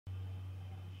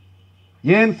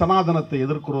ஏன் சனாதனத்தை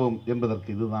எதிர்க்கிறோம் என்பதற்கு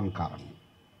இதுதான் காரணம்.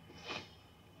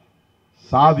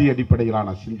 சாதி அடிப்படையிலான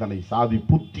சிந்தனை, சாதி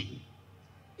புத்தி.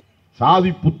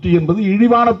 சாதி புத்தி என்பது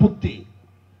இழிவான புத்தி.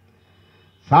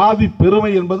 சாதி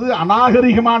பெருமை என்பது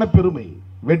அநாகரிகமான பெருமை,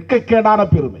 வெட்கக்கேடான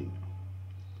பெருமை.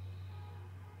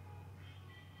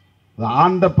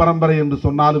 ஆண்ட பரம்பரை என்று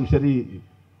சொன்னாலும் சரி,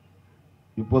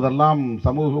 இப்போதெல்லாம்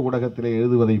சமூக ஊடகத்திலே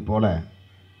எழுதுவதை போல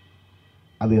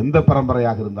அது எந்த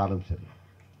பரம்பரையாக இருந்தாலும் சரி,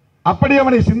 அப்படி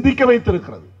அவனை சிந்திக்க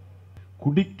வைத்திருக்கிறது.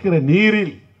 குடிக்கிற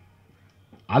நீரில்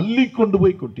அள்ளி கொண்டு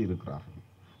போய் கொட்டி இருக்கிறார்கள்.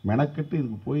 மெனக்கெட்டு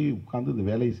இதுக்கு போய் உட்கார்ந்து இந்த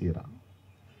வேலையை செய்கிறான்.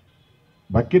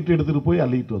 பக்கெட் எடுத்துட்டு போய்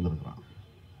அள்ளிட்டு வந்திருக்கிறான்.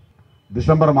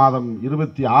 டிசம்பர் மாதம்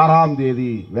 26ஆம்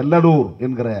தேதி வெள்ளலூர்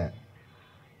என்கிற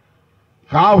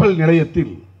காவல்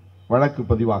நிலையத்தில் வழக்கு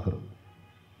பதிவாகிறது.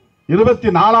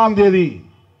 24ஆம் தேதி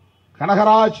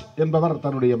கனகராஜ் என்பவர்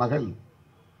தன்னுடைய மகள்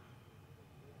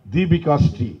தீபிகா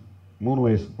ஸ்ரீ 3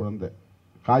 வயசு குழந்தை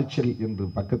காய்ச்சல் என்று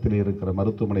பக்கத்தில் இருக்கிற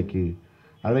மருத்துவமனைக்கு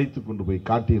அழைத்து கொண்டு போய்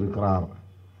காட்டியிருக்கிறார்.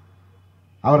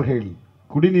 அவர்கள்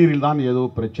குடிநீரில் தான் ஏதோ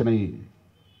பிரச்சனை,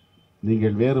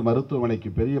 நீங்கள் வேறு மருத்துவமனைக்கு,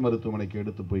 பெரிய மருத்துவமனைக்கு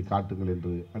எடுத்து போய் காட்டுங்கள்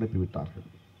என்று அனுப்பிவிட்டார்கள்.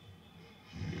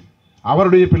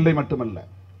 அவருடைய பிள்ளை மட்டுமல்ல,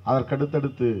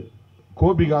 அதற்கடுத்தடுத்து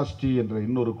கோபிகா ஸ்ரீ என்ற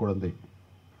இன்னொரு குழந்தை,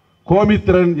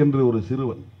 கோமித்திரன் என்று ஒரு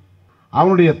சிறுவன்,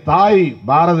 அவனுடைய தாய்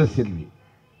பாரத செல்வி,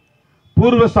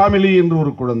 பூர்வசாமிலி என்று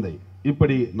ஒரு குழந்தை,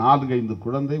 இப்படி 4-5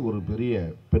 குழந்தை, ஒரு பெரிய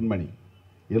பெண்மணி,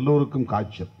 எல்லோருக்கும்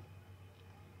காய்ச்சல்.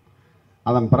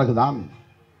 அதன் பிறகுதான்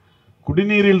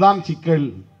குடிநீரில் தான் சிக்கல்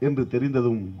என்று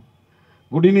தெரிந்ததும்,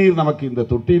 குடிநீர் நமக்கு இந்த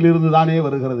தொட்டியிலிருந்து தானே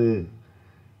வருகிறது,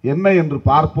 என்ன என்று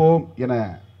பார்ப்போம் என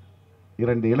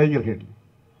 2 இளைஞர்கள்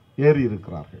ஏறி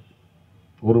இருக்கிறார்கள்.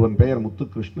 ஒருவன் பெயர்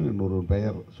முத்துகிருஷ்ணன், இன்னொருவன்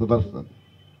பெயர் சுதர்சன்.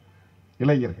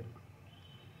 இளைஞர்கள்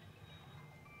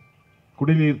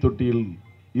குடிநீர் தொட்டியில்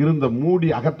இருந்த மூடி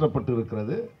அகற்றப்பட்டு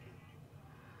இருக்கிறது.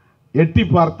 எட்டி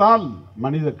பார்த்தால்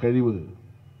மனித கழிவு.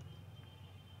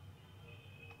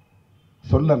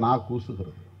 சொல்ல நா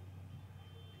கூசுகிறது.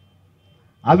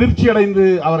 அதிர்ச்சி அடைந்து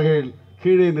அவர்கள்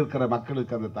கீழே நிற்கிற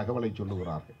மக்களுக்கு அந்த தகவலை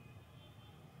சொல்லுகிறார்கள்.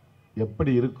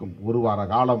 எப்படி இருக்கும் 1 வார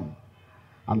காலம்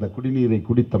அந்த குடிநீரை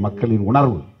குடித்த மக்களின்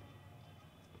உணர்வு?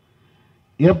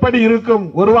 எப்படி இருக்கும்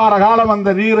 1 வார காலம் அந்த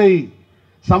நீரை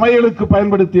சமையலுக்கு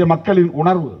பயன்படுத்திய மக்களின்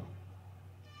உணர்வு?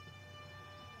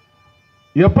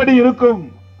 எப்படி இருக்கும்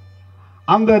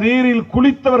அந்த நீரில்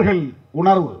குளித்தவர்கள்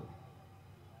உணர்வு?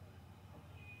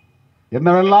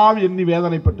 என்னவெல்லாம் எண்ணி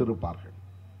வேதனைப்பட்டிருப்பார்கள்,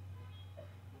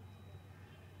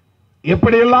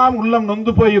 எப்படியெல்லாம் உள்ளம்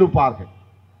நொந்து போயிருப்பார்கள்.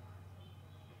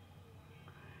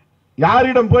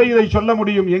 யாரிடம் போய் இதை சொல்ல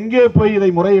முடியும்? எங்கே போய் இதை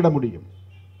முறையிட முடியும்?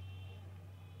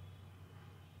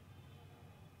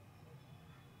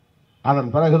 அதன்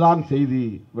பிறகுதான் செய்தி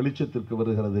வெளிச்சத்திற்கு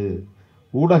வருகிறது,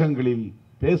 ஊடகங்களில்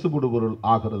பேசுபொருள்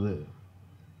ஆகிறது.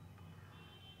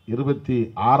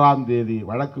 26ஆம் தேதி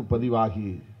வழக்கு பதிவாகி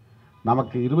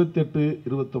நமக்கு 28,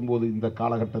 29 இந்த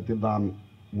காலகட்டத்தில் தான்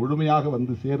முழுமையாக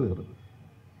வந்து சேருகிறது.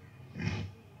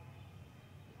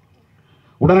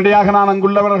 உடனடியாக நான்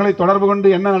அங்குள்ளவர்களை தொடர்பு கொண்டு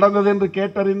என்ன நடந்தது என்று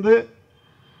கேட்டறிந்து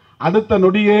அடுத்த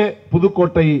நொடியே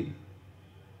புதுக்கோட்டை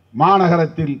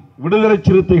மாநகரத்தில் விடுதலை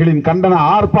சிறுத்தைகளின் கண்டன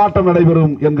ஆர்ப்பாட்டம்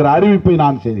நடைபெறும் என்கிற அறிவிப்பை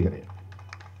நான் செய்கிறேன்.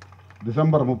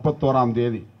 டிசம்பர் 31ஆம்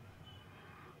தேதி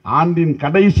ஆண்டின்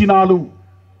கடைசி நாளும்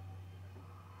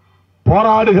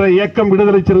போராடுகிற இயக்கம்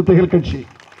விடுதலை சிறுத்தைகள் கட்சி.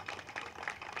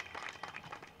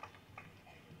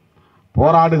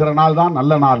 போராடுகிற நாள் தான்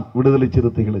நல்ல நாள் விடுதலை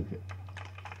சிறுத்தைகளுக்கு.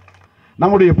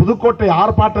 நம்முடைய புதுக்கோட்டை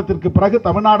ஆர்ப்பாட்டத்திற்கு பிறகு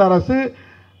தமிழ்நாடு அரசு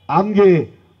அங்கே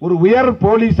ஒரு உயர்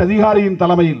போலீஸ் அதிகாரியின்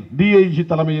தலைமையில், டிஐஜி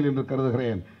தலைமையில் என்று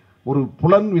கருதுகிறேன், ஒரு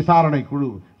புலன் விசாரணை குழு,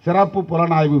 சிறப்பு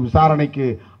புலனாய்வு விசாரணைக்கு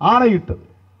ஆணையிட்டது.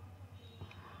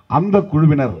 அந்த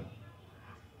குழுவினர்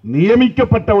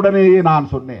நியமிக்கப்பட்ட உடனேயே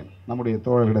நான் சொன்னேன் நம்முடைய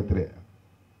தோழர்களிடத்திலே,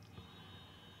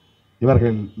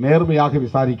 இவர்கள் நேர்மையாக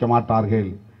விசாரிக்க மாட்டார்கள்,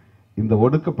 இந்த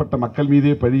ஒடுக்கப்பட்ட மக்கள்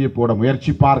மீதே பழியை போட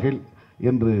முயற்சிப்பார்கள்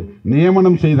என்று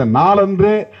நியமனம் செய்த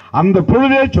நாளன்றே அந்த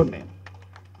பொழுதே சொன்னேன்.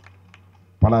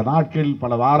 பல நாட்கள்,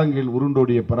 பல வாரங்கள்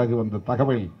உருண்டோடிய பிறகு வந்த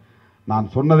தகவல் நான்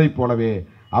சொன்னதைப் போலவே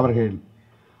அவர்கள்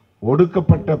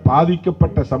ஒடுக்கப்பட்ட,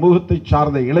 பாதிக்கப்பட்ட சமூகத்தை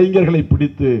சார்ந்த இளைஞர்களை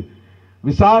பிடித்து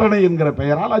விசாரணை என்கிற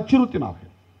பெயரால் அச்சுறுத்தினார்கள்.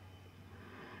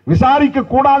 விசாரிக்க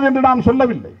கூடாது என்று நாம்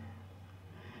சொல்லவில்லை.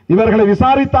 இவர்களை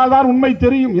விசாரித்தால் தான் உண்மை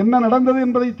தெரியும், என்ன நடந்தது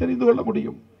என்பதை தெரிந்து கொள்ள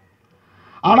முடியும்.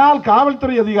 ஆனால்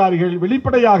காவல்துறை அதிகாரிகள்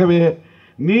வெளிப்படையாகவே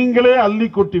நீங்களே அள்ளி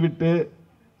கொட்டிவிட்டு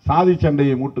சாதி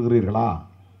சண்டையை மூட்டுகிறீர்களா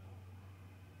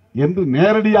என்று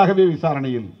நேரடியாகவே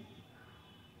விசாரணையில்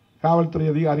காவல்துறை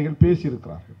அதிகாரிகள்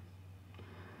பேசியிருக்கிறார்கள்.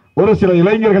 ஒரு சில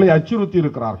இளைஞர்களை அச்சுறுத்தி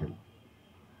இருக்கிறார்கள்.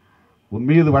 உன்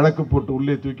மீது வழக்கு போட்டு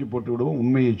உள்ளே தூக்கி போட்டு விடுவோம்,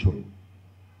 உண்மையை சொல்.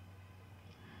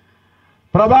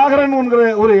 பிரபாகரன் என்கிற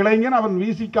ஒரு இளைஞன் அவன்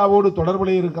விசிகாவோடு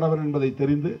தொடர்புடைய இருக்கிறவன் என்பதை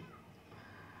தெரிந்து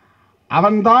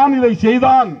அவன்தான் இதை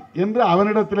செய்தான் என்று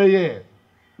அவனிடத்திலேயே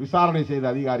விசாரணை செய்த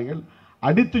அதிகாரிகள்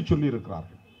அடித்து சொல்லி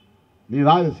இருக்கிறார்கள். நீ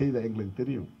தான் இதை செய்த, எங்களுக்கு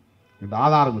தெரியும் என்ற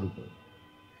ஆதாரம் இருக்கு.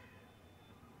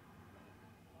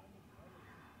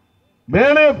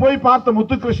 மேலே போய் பார்த்த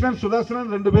முத்துகிருஷ்ணன்,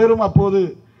 சுதர்சனன் 2 பேரும் அப்போது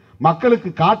மக்களுக்கு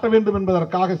காட்ட வேண்டும்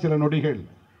என்பதற்காக சில நொடிகள்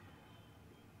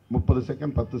 30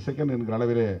 செகண்ட் 10 செகண்ட் என்கிற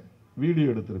அளவிலே வீடியோ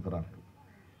எடுத்திருக்கிறார்கள்.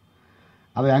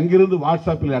 அதை அங்கிருந்து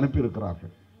வாட்ஸ்அப்பில்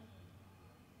அனுப்பியிருக்கிறார்கள்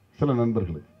சில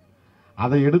நண்பர்களுக்கு.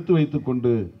 அதை எடுத்து வைத்துக்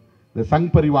கொண்டு இந்த சங்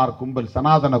பரிவார் கும்பல்,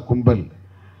 சனாதன கும்பல்,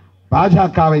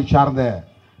 பாஜகவை சார்ந்த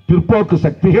பிற்போக்கு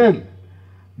சக்திகள்,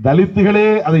 தலித்துகளே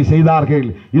அதை செய்தார்கள்,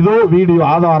 இதோ வீடியோ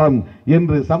ஆதாரம்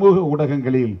என்று சமூக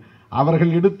ஊடகங்களில்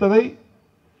அவர்கள் எடுத்ததை,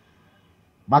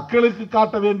 மக்களுக்கு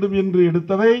காட்ட வேண்டும் என்று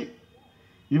எடுத்ததை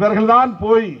இவர்கள்தான்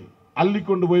போய் அள்ளி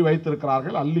கொண்டு போய்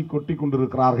வைத்திருக்கிறார்கள், அள்ளி கொட்டி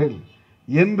கொண்டிருக்கிறார்கள்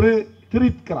என்று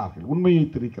திரிக்கிறார்கள், உண்மையை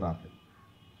திரிக்கிறார்கள்.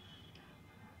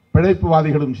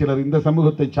 பிழைப்புவாதிகளும் சிலர், இந்த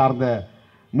சமூகத்தை சார்ந்த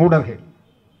மூடர்கள்,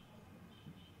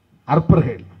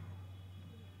 அற்பர்கள்,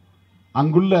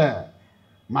 அங்குள்ள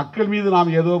மக்கள் மீது நாம்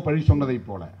ஏதோ பழி சொன்னதைப்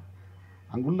போல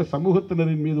அங்குள்ள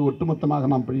சமூகத்தினரின் மீது ஒட்டுமொத்தமாக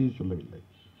நாம் பழியை சொல்லவில்லை.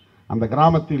 அந்த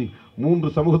கிராமத்தில்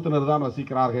 3 சமூகத்தினர் தான்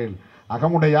வசிக்கிறார்கள்.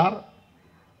 அகமுடையார்,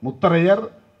 முத்தரையர்,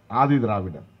 ஆதி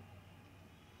திராவிடர்.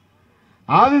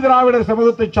 ஆதி திராவிடர்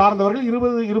சமூகத்தை சார்ந்தவர்கள்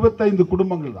 20-25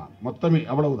 குடும்பங்கள் தான், மொத்தமே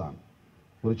அவ்வளவுதான்.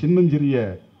 ஒரு சின்னஞ்சிறிய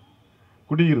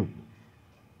குடியிருப்பு.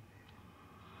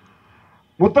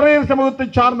 முத்தரையர் சமூகத்தை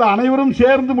சார்ந்த அனைவரும்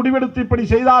சேர்ந்து முடிவெடுத்து இப்படி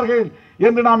செய்தார்கள்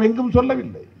என்று நாம் எங்கும்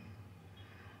சொல்லவில்லை.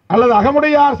 அல்லது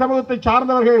அகமுடையார் சமூகத்தை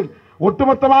சார்ந்தவர்கள்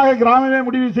ஒட்டுமொத்தமாக கிராமமே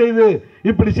முடிவு செய்து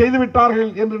இப்படி செய்து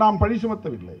விட்டார்கள் என்று நாம் பழி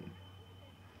சுமத்தவில்லை.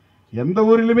 எந்த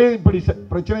ஊரிலுமே இப்படி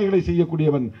பிரச்சனைகளை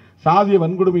செய்யக்கூடியவன், சாதிய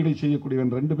வன்கொடுமைகளை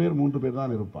செய்யக்கூடியவன் 2 பேர் 3 பேர்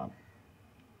தான் இருப்பான்.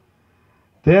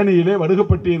 தேனியிலே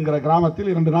வடுகப்பட்டி என்கிற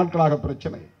கிராமத்தில் 2 நாட்களாக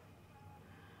பிரச்சனை.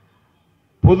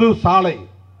 பொது சாலை,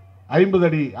 50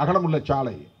 அடி அகலமுள்ள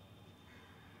சாலை,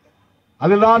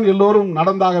 அதில்தான் எல்லோரும்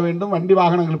நடந்தாக வேண்டும், வண்டி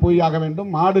வாகனங்கள் போய் ஆக வேண்டும்,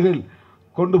 மாடுகள்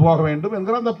கொண்டு போக வேண்டும்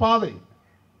என்கிற அந்த பாதை.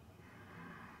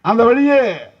 அந்த வழியே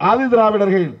ஆதி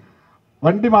திராவிடர்கள்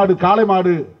வண்டி மாடு, காளை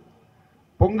மாடு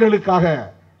பொங்கலுக்காக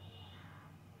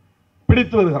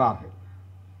பிடித்து வருகிறார்கள்.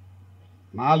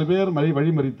 4 பேர்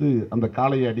வழிமறித்து அந்த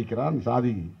காளையை அடிக்கிறான்,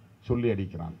 சாதி சொல்லி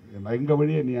அடிக்கிறான். எங்க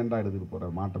வழியே நீ ஏண்டா எடுத்துட்டு போற,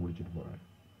 மாட்டை பிடிச்சிட்டு போற.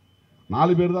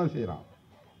 4 பேர் தான் செய்யறான்,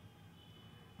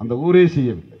 அந்த ஊரே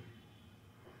செய்யவில்லை.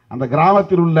 அந்த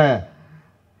கிராமத்தில் உள்ள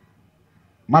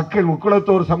மக்கள்,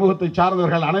 முக்குளத்தோர் சமூகத்தை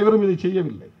சார்ந்தவர்கள் அனைவரும் இதை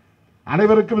செய்யவில்லை.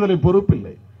 அனைவருக்கும் இதில்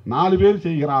பொறுப்பில்லை. 4 பேர்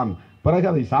செய்கிறான், பிறகு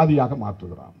அதை சாதியாக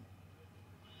மாற்றுகிறான்.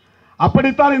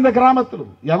 அப்படித்தான் இந்த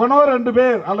கிராமத்திலும் எவனோ 2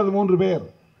 பேர் அல்லது 3 பேர்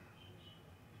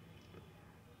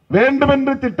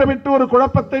வேண்டுமென்று திட்டமிட்டு ஒரு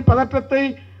குழப்பத்தை, பதற்றத்தை,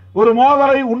 ஒரு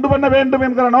மோதலை உண்டு பண்ண வேண்டும்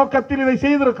என்கிற நோக்கத்தில் இதை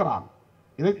செய்திருக்கிறான்.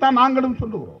 இதைத்தான் நாங்களும்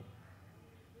சொல்லுகிறோம்.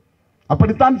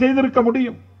 அப்படித்தான் செய்திருக்க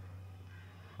முடியும்.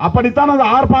 அப்படித்தான் அந்த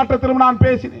ஆர்ப்பாட்டத்திலும் நான்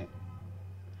பேசினேன்.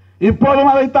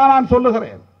 இப்போதும் அதைத்தான் நான்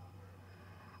சொல்லுகிறேன்.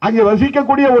 அங்கே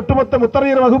வசிக்கக்கூடிய ஒட்டுமொத்த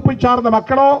முத்தரையர் வகுப்பை சார்ந்த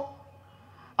மக்களோ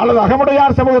அல்லது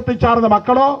அகமுடையார் சமூகத்தை சார்ந்த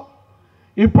மக்களோ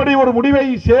இப்படி ஒரு முடிவை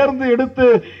சேர்ந்து எடுத்து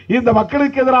இந்த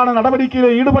மக்களுக்கு எதிரான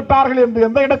நடவடிக்கையில் ஈடுபட்டார்கள் என்று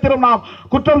எந்த இடத்திலும் நாம்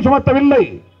குற்றம் சுமத்தவில்லை.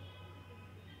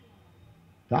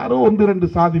 யாரோ 1-2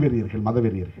 சாதி வெறியர்கள், மத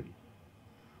வெறியர்கள்,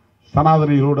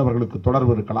 சனாதனிகளோடு அவர்களுக்கு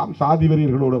தொடர்பு இருக்கலாம், சாதி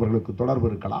வெறியர்களோடு அவர்களுக்கு தொடர்பு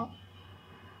இருக்கலாம்,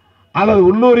 அல்லது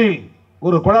உள்ளூரில்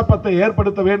ஒரு குழப்பத்தை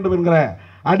ஏற்படுத்த வேண்டும் என்கிற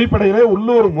அடிப்படையிலே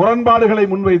உள்ளூர் முரண்பாடுகளை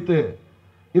முன்வைத்து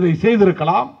இதை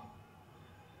செய்திருக்கலாம்.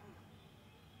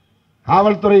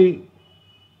 காவல்துறை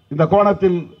இந்த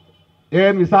கோணத்தில்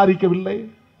ஏன் விசாரிக்கவில்லை?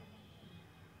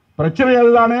 பிரச்சனை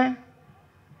அதுதானே.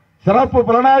 சிறப்பு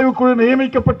புலனாய்வு குழு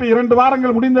நியமிக்கப்பட்டு 2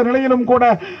 வாரங்கள் முடிந்த நிலையிலும் கூட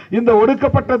இந்த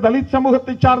ஒடுக்கப்பட்ட தலித்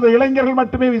சமூகத்தை சார்ந்த இளைஞர்கள்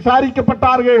மட்டுமே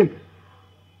விசாரிக்கப்பட்டார்கள்.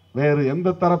 வேறு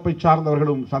எந்த தரப்பை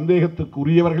சார்ந்தவர்களும் சந்தேகத்துக்கு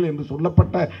உரியவர்கள் என்று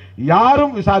சொல்லப்பட்ட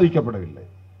யாரும் விசாரிக்கப்படவில்லை.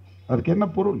 அதற்கு என்ன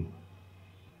பொருள்?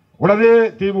 உடனே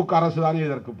திமுக அரசு தானே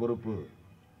இதற்கு பொறுப்பு.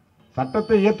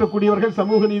 சட்டத்தை இயற்றக்கூடியவர்கள்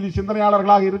சமூக நீதி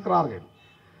சிந்தனையாளர்களாக இருக்கிறார்கள்.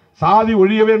 சாதி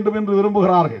ஒழிய வேண்டும் என்று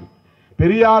விரும்புகிறார்கள்.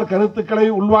 பெரியார் கருத்துக்களை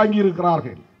உள்வாங்கி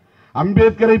இருக்கிறார்கள்.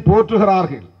 அம்பேத்கரை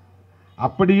போற்றுகிறார்கள்.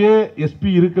 அப்படியே எஸ்பி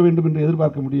இருக்க வேண்டும் என்று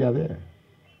எதிர்பார்க்க முடியாது.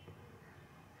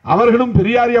 அவர்களும்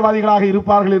பெரியாரியவாதிகளாக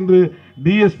இருப்பார்கள் என்று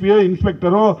டிஎஸ்பியோ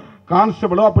இன்ஸ்பெக்டரோ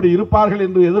கான்ஸ்டபிளோ அப்படி இருப்பார்கள்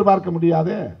என்று எதிர்பார்க்க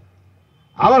முடியாது.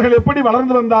 அவர்கள் எப்படி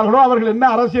வளர்ந்து வந்தார்களோ, அவர்கள் என்ன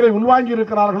அரசியலை உள்வாங்கி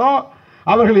இருக்கிறார்களோ,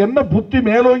 அவர்கள் என்ன புத்தி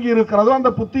மேலோங்கி இருக்கிறதோ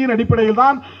அந்த புத்தியின் அடிப்படையில்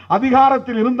தான்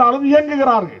அதிகாரத்தில் இருந்தாலும்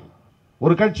இயங்குகிறார்கள்.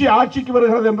 ஒரு கட்சி ஆட்சிக்கு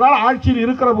வருகிறது என்றால் ஆட்சியில்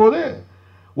இருக்கிற போது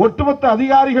ஒட்டுமொத்த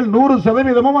அதிகாரிகள்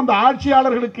 100% அந்த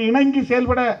ஆட்சியாளர்களுக்கு இணங்கி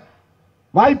செயல்பட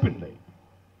வாய்ப்பில்லை.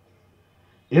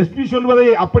 எஸ்பி சொல்வதை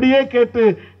அப்படியே கேட்டு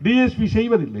டிஎஸ்பி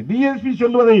செய்வதில்லை. டிஎஸ்பி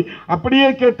சொல்வதை அப்படியே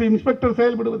கேட்டு இன்ஸ்பெக்டர்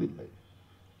செயல்படுவதில்லை.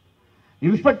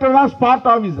 இன்ஸ்பெக்டர் தான் ஸ்பாட்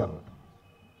ஆபீசர்,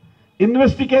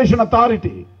 இன்வெஸ்டிகேஷன்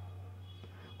அத்தாரிட்டி,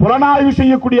 புலனாய்வு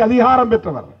செய்யக்கூடிய அதிகாரம்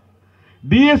பெற்றவர்.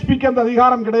 டிஎஸ்பிக்கு அந்த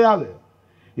அதிகாரம் கிடையாது.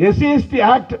 எஸ்சிஎஸ்டி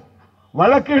ஆக்ட்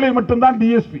வழக்குகளில் மட்டும்தான்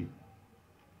டிஎஸ்பி.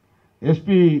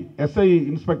 எஸ்பி எஸ்ஐ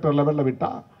இன்ஸ்பெக்டர் லெவலில்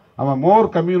விட்டா அவன்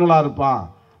மோர் கம்யூனலா இருப்பான்,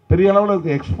 பெரிய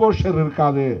அளவில் எக்ஸ்போஷர்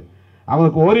இருக்காது,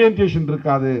 அவனுக்கு ஓரியன்டேஷன்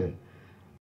இருக்காது,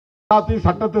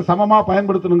 சட்டத்தை சமமாக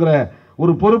பயன்படுத்தணுங்கிற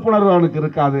ஒரு பொறுப்புணர்வு அவனுக்கு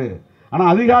இருக்காது.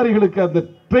 ஆனால் அதிகாரிகளுக்கு அந்த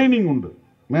ட்ரைனிங் உண்டு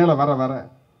மேலே வர வர.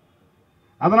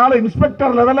 அதனால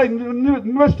இன்ஸ்பெக்டர் லெவலில்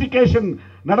இன்வெஸ்டிகேஷன்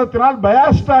நடத்தினால்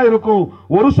பயாஸ்டா இருக்கும்,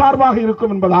 ஒரு சார்பாக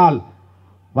இருக்கும் என்பதால்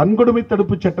வன்கொடுமை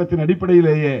தடுப்பு சட்டத்தின்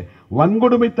அடிப்படையிலேயே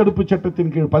வன்கொடுமை தடுப்பு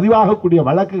சட்டத்தின் கீழ் பதிவாகக்கூடிய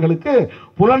வழக்குகளுக்கு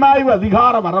புலனாய்வு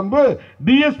அதிகார வரம்பு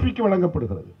டிஎஸ்பிக்கு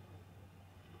வழங்கப்படுகிறது.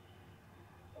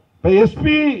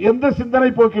 எஸ்பி எந்த சிந்தனை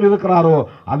போக்கில் இருக்கிறாரோ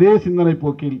அதே சிந்தனை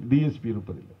போக்கில் டிஎஸ்பி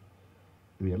இருப்பதில்லை.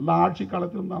 இது எல்லா ஆட்சி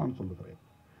காலத்திலும் தான் நான் சொல்லுகிறேன்.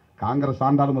 காங்கிரஸ்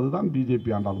ஆண்டாலும் அதுதான்,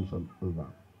 பிஜேபி ஆண்டாலும்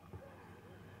அதுதான்,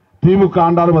 திமுக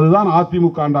ஆண்டாலும் அதுதான்,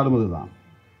 அதிமுக ஆண்டாலும் அதுதான்.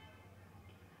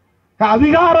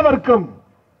 அதிகார வர்க்கம்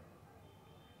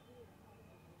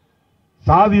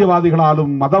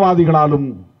சாதியவாதிகளாலும் மதவாதிகளாலும்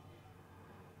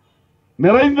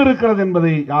நிறைந்திருக்கிறது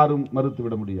என்பதை யாரும்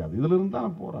மறுத்துவிட முடியாது. இதுல இருந்து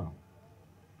தான் போறான்.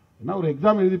 என்ன ஒரு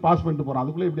எக்ஸாம் எழுதி பாஸ் பண்ணிட்டு போறான்,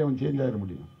 அதுக்குள்ளே எப்படி அவன் சேஞ்ச் ஆகிட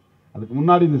முடியும்? அதுக்கு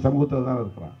முன்னாடி இந்த சமூகத்தில் தானே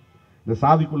இருக்கிறான், இந்த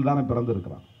சாதிக்குள் தானே பிறந்து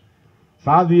இருக்கிறான்,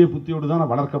 சாதிய புத்தியோடு தானே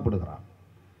வளர்க்கப்படுகிறான்,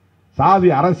 சாதி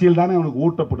அரசியல் தானே அவனுக்கு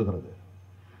ஊட்டப்படுகிறது.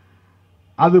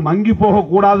 அது மங்கி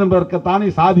போகக்கூடாது என்பதற்குத்தானே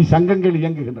சாதி சங்கங்கள்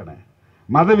இயங்குகின்றன,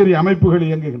 மதவெறி அமைப்புகள்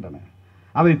இயங்குகின்றன,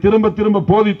 அதை திரும்ப திரும்ப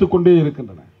போதித்துக் கொண்டே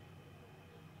இருக்கின்றன.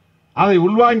 அதை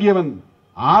உள்வாங்கியவன்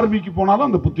ஆர்மிக்கு போனாலும்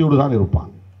அந்த புத்தியோடு தான்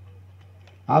இருப்பான்.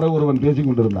 யாரோ ஒருவன் பேசிக்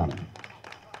கொண்டிருந்தான்,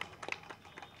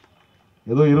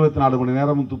 ஏதோ 24 மணி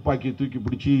நேரமும் துப்பாக்கி தூக்கி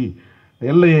பிடிச்சி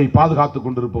எல்லையை பாதுகாத்துக்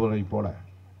கொண்டிருப்பவரை போல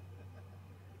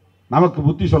நமக்கு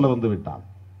புத்தி சொல்ல வந்து விட்டான்.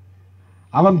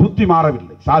 அவன் புத்தி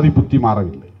மாறவில்லை, சாதி புத்தி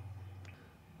மாறவில்லை.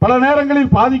 பல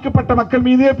நேரங்களில் பாதிக்கப்பட்ட மக்கள்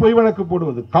மீதே பொய் வழக்கு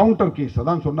போடுவது, கவுண்டர் கேஸ்.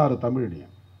 அதான் சொன்னார்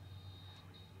தமிழினியன்.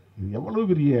 இது எவ்வளவு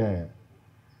பெரிய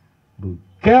ஒரு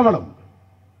கேவலம்.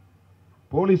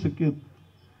 போலீஸுக்கு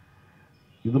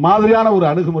இது மாதிரியான ஒரு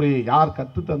அணுகுமுறையை யார்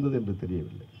கற்று தந்தது என்று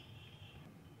தெரியவில்லை.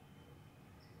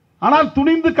 ஆனால்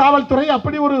துணிந்து காவல்துறை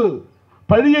அப்படி ஒரு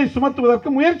பழியை சுமத்துவதற்கு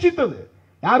முயற்சித்தது,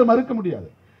 யாரும் மறுக்க முடியாது.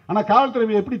 ஆனால்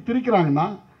காவல்துறை எப்படி திரிக்கிறாங்கன்னா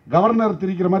கவர்னர்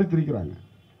திரிக்கிற மாதிரி திரிக்கிறாங்க.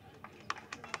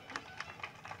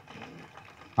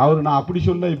 அவர் நான் அப்படி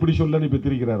சொல்ல இப்படி சொல்லன்னு இப்ப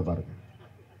திரிக்கிறார் பாருங்க,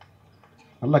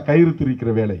 நல்ல கயிறு திரிக்கிற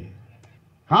வேலை.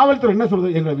 காவல்துறை என்ன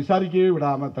சொல்றது, எங்களை விசாரிக்கவே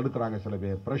விடாம தடுக்கிறாங்க, சில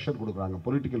பேர் பிரஷர் கொடுக்குறாங்க,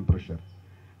 பொலிட்டிக்கல் பிரஷர்.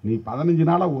 நீ 15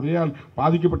 நாளா ஒரே ஆள்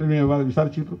பாதிக்கப்பட்ட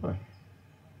விசாரிச்சுட்டு இருப்ப,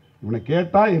 இவனை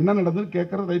கேட்டா என்ன நடந்ததுன்னு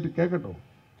கேட்கறது ரைட்டு, கேட்கட்டும்.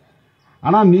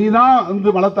 ஆனா நீ தான் வந்து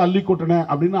வளத்தை அள்ளி கொட்டின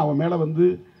அப்படின்னு அவன் மேல வந்து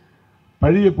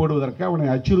பழியை போடுவதற்கு, அவனை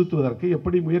அச்சுறுத்துவதற்கு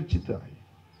எப்படி முயற்சித்தாய்?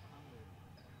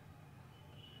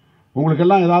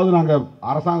 உங்களுக்கெல்லாம் ஏதாவது நாங்க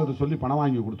அரசாங்கத்தை சொல்லி பணம்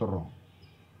வாங்கி கொடுத்துட்றோம்,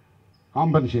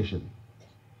 காம்பன்சேஷன்.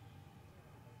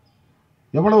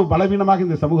 எவ்வளவு பலவீனமாக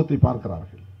இந்த சமூகத்தை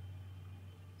பார்க்கிறார்கள்.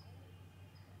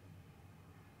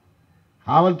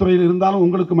 காவல்துறையில் இருந்தாலும்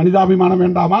உங்களுக்கு மனிதாபிமானம்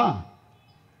வேண்டாமா?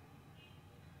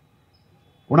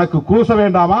 உனக்கு கூச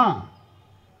வேண்டாமா?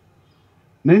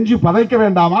 நெஞ்சு பதைக்க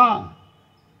வேண்டாமா?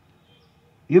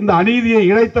 இந்த அநீதியை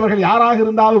இழைத்தவர்கள் யாராக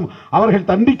இருந்தாலும் அவர்கள்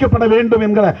தண்டிக்கப்பட வேண்டும்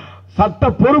என்கிற சட்ட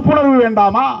பொறுப்புணர்வு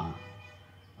வேண்டாமா?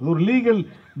 அது ஒரு லீகல்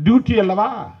டியூட்டி அல்லவா?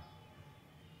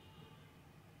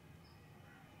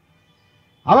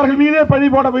 அவர்கள் மீதே பழி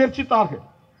போட முயற்சித்தார்கள்.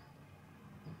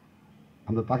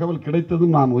 அந்த தகவல்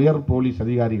கிடைத்ததும் நான் உயர் போலீஸ்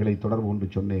அதிகாரிகளை தொடர்பு கொண்டு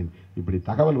சொன்னேன், இப்படி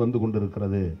தகவல் வந்து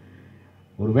கொண்டிருக்கிறது,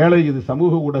 ஒருவேளை இது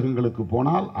சமூக ஊடகங்களுக்கு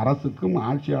போனால் அரசுக்கும்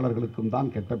ஆட்சியாளர்களுக்கும்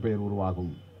தான் கெட்ட பெயர்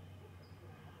உருவாகும்,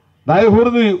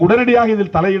 தயவுகூர்ந்து உடனடியாக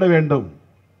இதில் தலையிட வேண்டும்.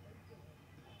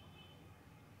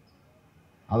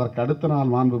 அதற்கு அடுத்த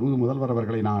நாள் மாண்புமிகு முதல்வர்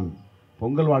அவர்களை நான்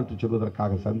பொங்கல் வாழ்த்து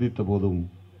சொல்வதற்காக சந்தித்த போதும்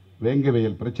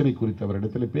வேங்கவேல் பிரச்சனை குறித்து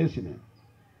அவரிடத்தில் பேசினேன்.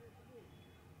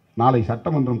 நாளை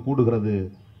சட்டமன்றம் கூடுகிறது,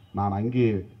 நான் அங்கே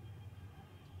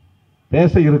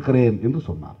பேச இருக்கிறேன் என்று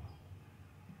சொன்னார்.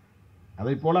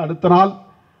 அதை போல அடுத்த நாள்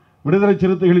விடுதலை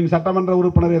சிறுத்தைகளின் சட்டமன்ற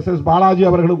உறுப்பினர் SS பாலாஜி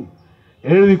அவர்களும்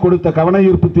எழுதி கொடுத்த கவன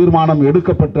ஈர்ப்பு தீர்மானம்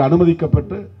எடுக்கப்பட்டு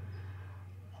அனுமதிக்கப்பட்டு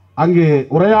அங்கே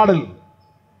உரையாடல்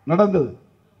நடந்தது,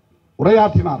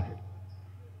 உரையாற்றினார்கள்.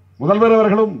 முதல்வர்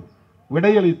அவர்களும்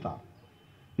விடையளித்தார்.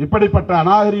 இப்படிப்பட்ட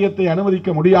அநாகரிகத்தை அனுமதிக்க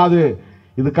முடியாது,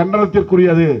 இது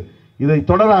கண்டனத்திற்குரியது, இதை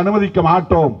தொடர அனுமதிக்க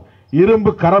மாட்டோம்,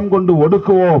 இரும்பு கரம் கொண்டு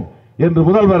ஒடுக்குவோம் என்று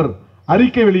முதல்வர்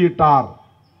அறிக்கை வெளியிட்டார்.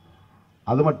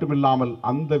 அது மட்டுமில்லாமல்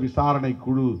அந்த விசாரணை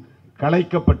குழு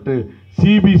கலைக்கப்பட்டு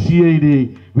சிபிசிஐடி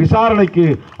விசாரணைக்கு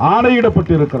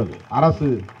ஆணையிடப்பட்டு இருக்கிறது. அரசு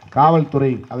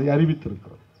காவல்துறை அதை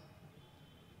அறிவித்திருக்கிறது.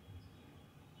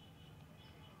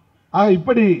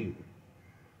 இப்படி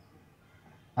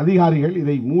அதிகாரிகள்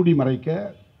இதை மூடி மறைக்க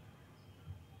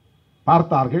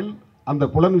பார்த்தார்கள். அந்த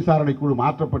புலன் விசாரணை குழு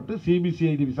மாற்றப்பட்டு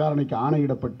சிபிசிஐடி விசாரணைக்கு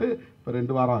ஆணையிடப்பட்டு இப்ப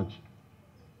 2 வாரம் ஆச்சு.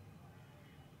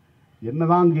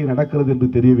 என்னதான் இங்கே நடக்கிறது என்று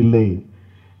தெரியவில்லை.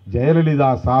 ஜெயலலிதா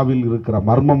சாவில் இருக்கிற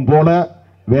மர்மம் போல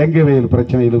வேங்கவேல்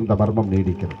பிரச்சனையிலும் இந்த மர்மம்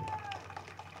நீடிக்கிறது.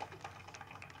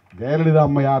 ஜெயலலிதா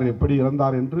அம்மையார் எப்படி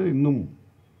இறந்தார் என்று இன்னும்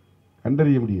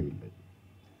கண்டறிய முடியவில்லை.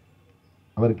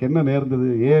 அவருக்கு என்ன நேர்ந்தது,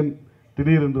 ஏன்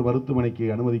திடீரென்று மருத்துவமனைக்கு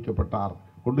அனுமதிக்கப்பட்டார்,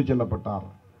 கொண்டு செல்லப்பட்டார்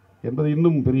என்பது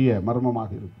இன்னும் பெரிய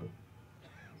மர்மமாக இருக்கிறது.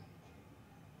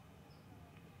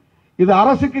 இது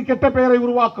அரசுக்கு கெட்ட பெயரை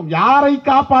உருவாக்கும். யாரை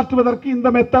காப்பாற்றுவதற்கு இந்த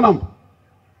மெத்தனம்?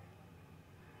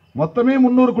 மொத்தமே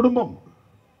 300 குடும்பம்.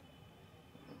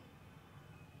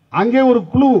 அங்கே ஒரு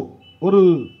குழு, ஒரு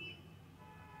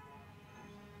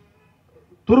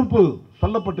துருப்பு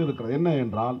சொல்லப்பட்டு இருக்கிறது. என்ன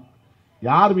என்றால்,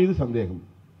 யார் மீது சந்தேகம்?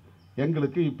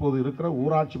 எங்களுக்கு இப்போது இருக்கிற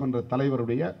ஊராட்சி மன்ற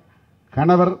தலைவருடைய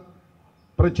கணவர்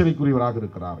பிரச்சனைக்குரியவராக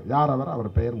இருக்கிறார். யார் அவர்? அவர்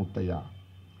பெயர் முத்தையா.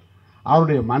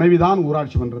 அவருடைய மனைவிதான்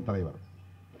ஊராட்சி மன்ற தலைவர்.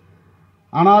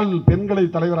 ஆனால் பெண்களை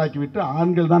தலைவராக்கிவிட்டு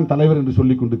ஆண்கள் தான் தலைவர் என்று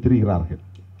சொல்லிக் கொண்டு திரிகிறார்கள்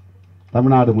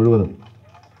தமிழ்நாடு முழுவதும்.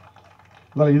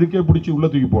 இதுக்கே பிடிச்சி உள்ள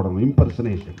தூக்கி போடணும்.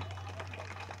 இம்பர்சனேஷன்.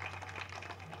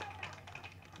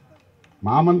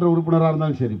 மாமன்ற உறுப்பினராக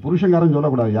இருந்தாலும் சரி, புருஷங்காரன்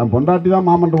சொல்லக்கூடாது. என் பொண்டாட்டி தான்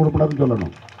மாமன்ற உறுப்பினர்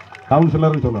சொல்லணும்,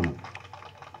 கவுன்சிலர் சொல்லணும்.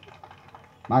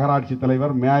 நகராட்சி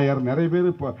தலைவர், மேயர், நிறைய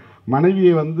பேர் இப்போ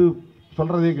மனைவியை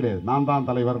சொல்றதே கிடையாது. நான் தான்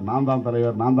தலைவர், நான் தான்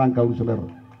தலைவர், நான் தான் கவுன்சிலர்.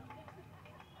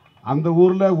 அந்த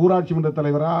ஊரில் ஊராட்சி மன்ற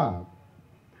தலைவரா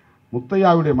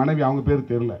முத்தையாவுடைய மனைவி, அவங்க பேர்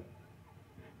தெரியல.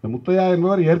 இந்த முத்தையா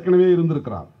என்பவர் ஏற்கனவே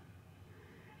இருந்திருக்கிறார்.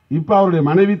 இப்போ அவருடைய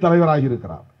மனைவி தலைவராகி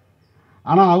இருக்கிறார்.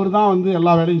 ஆனால் அவர் தான்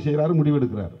எல்லா வேலையும் செய்கிறாரு,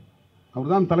 முடிவெடுக்கிறாரு.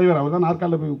 அவர் தான் தலைவர், அவர் தான்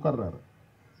நாற்காலில் போய் உட்கார்றாரு.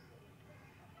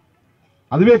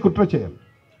 அதுவே குற்றச்செயல்,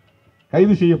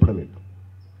 கைது செய்யப்பட வேண்டும்.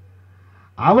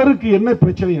 அவருக்கு என்ன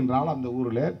பிரச்சனை என்றால், அந்த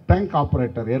ஊரில் டேங்க்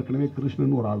ஆபரேட்டர் ஏற்கனவே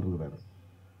கிருஷ்ணன் ஒரு ஆள் இருக்கிறார்.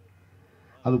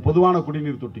 அது பொதுவான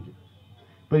குடிநீர் தொட்டிக்கு.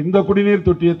 இப்போ இந்த குடிநீர்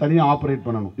தொட்டியை தனியாக ஆபரேட்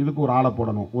பண்ணணும், இதுக்கு ஒரு ஆளை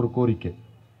போடணும், ஒரு கோரிக்கை.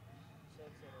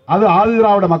 அது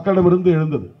ஆதிதிராவிட மக்களிடமிருந்து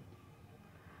எழுந்தது.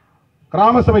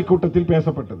 கிராம சபை கூட்டத்தில்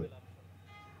பேசப்பட்டது.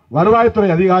 வருவாய்த்துறை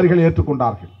அதிகாரிகள்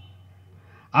ஏற்றுக்கொண்டார்கள்.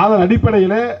 அதன்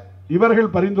அடிப்படையில்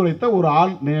இவர்கள் பரிந்துரைத்த ஒரு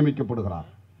ஆள் நியமிக்கப்படுகிறார்.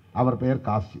 அவர் பெயர்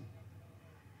காசி.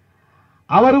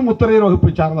 அவரும் முத்திரையர்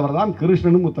வகுப்பை சார்ந்தவர் தான்,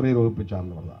 கிருஷ்ணனும் முத்திரையர் வகுப்பை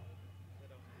சார்ந்தவர் தான்.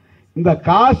 இந்த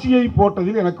காசியை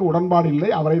போட்டதில் எனக்கு உடன்பாடு இல்லை,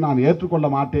 அவரை நான் ஏற்றுக்கொள்ள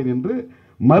மாட்டேன் என்று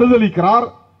மறுதளிக்கிறார்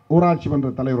ஊராட்சி மன்ற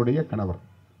தலைவருடைய கணவர்.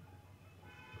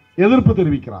 எதிர்ப்பு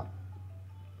தெரிவிக்கிறார்.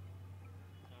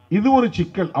 இது ஒரு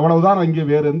சிக்கல், அவ்வளவுதான். அங்கே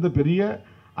வேறு எந்த பெரிய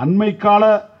அண்மைக்கால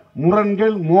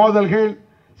முரண்கள், மோதல்கள்,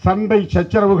 சண்டை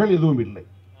சச்சரவுகள் எதுவும் இல்லை.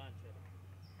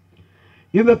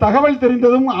 இந்த தகவல்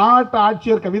தெரிந்ததும் மாவட்ட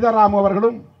ஆட்சியர் கவிதாராம்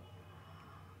அவர்களும்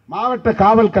மாவட்ட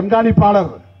காவல் கண்காணிப்பாளர்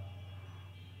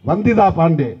வந்திதா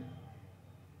பாண்டே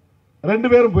 2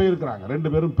 பேரும் போயிருக்கிறாங்க.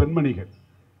 2 பேரும் பெண்மணிகள்.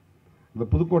 இந்த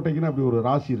புதுக்கோட்டைக்குன்னு அப்படி ஒரு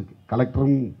ராசி இருக்கு.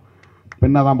 கலெக்டரும்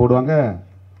பெண்ணாக தான் போடுவாங்க,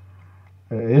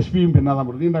 எஸ்பியும் பெண்ணாக தான்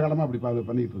போடுவாங்க. நீண்ட காலமாக அப்படி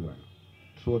பண்ணிட்டு இருக்கிறாங்க.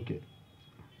 ஸோ ஓகே,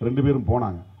 2 பேரும்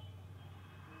போனாங்க.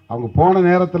 அவங்க போன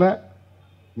நேரத்தில்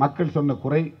மக்கள் சொன்ன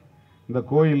குறை, இந்த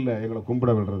கோயிலில் எங்களை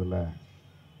கும்பிட விடுறதில்ல.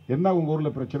 என்ன உங்கள்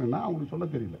ஊரில் பிரச்சனைனா அவங்களுக்கு சொல்ல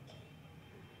தெரியல.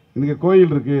 இங்கே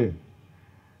கோயில் இருக்கு,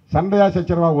 சண்டையா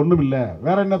சச்சரவா ஒன்றும் இல்லை,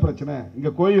 வேற என்ன பிரச்சனை?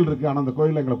 இங்கே கோயில் இருக்கு, ஆனால் அந்த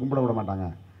கோயிலில் எங்களை கும்பிட விட மாட்டாங்க.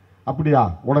 அப்படியா?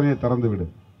 உடனே திறந்து விடு.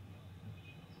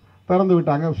 திறந்து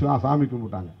விட்டாங்க, சாமி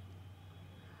கும்பிட்டாங்க.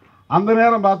 அந்த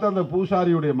நேரம் பார்த்து அந்த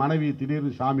பூசாரியுடைய மனைவி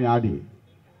திடீர்னு சாமி ஆடி,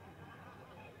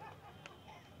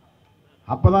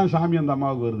 அப்பதான் சாமி அந்த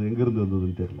அம்மாவுக்கு வருது. எங்கிருந்து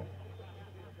வந்ததுன்னு தெரியல.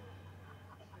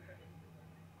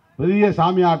 பெரிய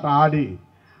சாமி ஆட்டம் ஆடி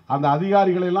அந்த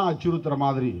அதிகாரிகளை எல்லாம் அச்சுறுத்துற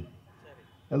மாதிரி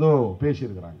ஏதோ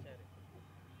பேசியிருக்கிறாங்க.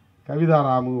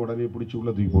 கவிதாராமு உடனே பிடிச்சி உள்ள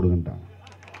தூக்கி போடுங்கன்ட்டாங்க.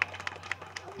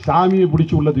 சாமியை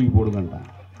பிடிச்சி உள்ள தூக்கி போடுங்கன்ட்டாங்க.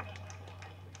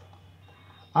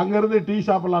 அங்கேருந்து டீ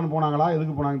சாப்பிடலான்னு போனாங்களா,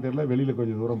 எதுக்கு போனாங்கன்னு தெரியல. வெளியில்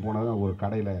கொஞ்சம் தூரம் போனது ஒரு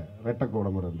கடையில்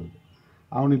ரெட்டக்கோடம் இருந்தது,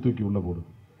 அவனையும் தூக்கி உள்ளே போடு.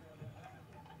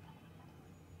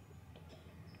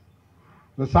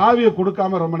 இந்த சாவியை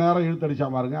கொடுக்காம ரொம்ப நேரம் இழுத்தடிச்சா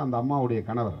பாருங்க அந்த அம்மாவுடைய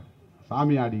கணவர்,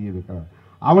 சாமி ஆடி இருக்கிறார்,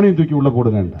 அவனையும் தூக்கி உள்ளே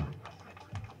போடுங்கன்ட்டான்.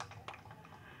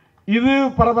 இது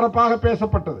பரபரப்பாக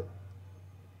பேசப்பட்டது.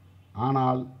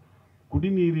 ஆனால்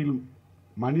குடிநீரில்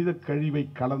மனித கழிவை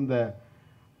கலந்த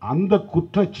அந்த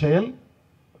குற்றச் செயல்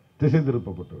திசை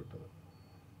திருப்பப்பட்டு விட்டது.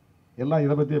 எல்லாம்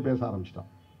இதை பற்றியே பேச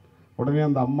ஆரம்பிச்சிட்டான். உடனே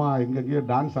அந்த அம்மா எங்கெங்கேயோ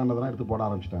டான்ஸ் ஆனதெல்லாம் எடுத்து போட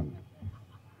ஆரம்பிச்சிட்டாங்க.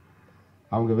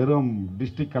 அவங்க வெறும்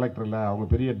டிஸ்ட்ரிக்ட் கலெக்டர் இல்லை, அவங்க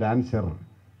பெரிய டான்ஸர்.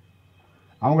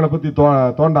 அவங்கள பற்றி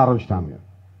தோண்ட ஆரம்பிச்சிட்டாங்க.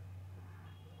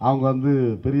 அவங்க வந்து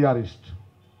பெரியாரிஸ்ட்,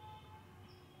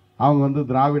 அவங்க வந்து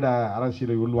திராவிட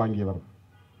அரசியலை உள்வாங்கியவர்,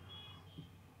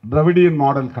 திராவிடியன்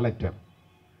மாடல் கலெக்டர்.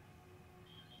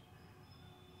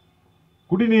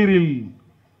 குடிநீரில்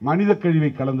மனித கழிவை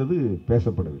கலந்தது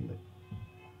பேசப்படவில்லை.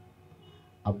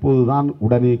 அப்போதுதான்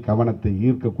உடனே கவனத்தை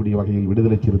ஈர்க்கக்கூடிய வகையில்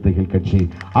விடுதலை சிறுத்தைகள் கட்சி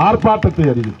ஆர்ப்பாட்டத்தை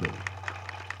அறிவித்தது.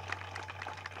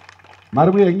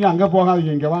 மறுபடியும் எங்கேயும் அங்க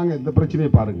போகாதீங்க, இங்க வாங்க, இந்த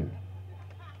பிரச்சனையை பாருங்க.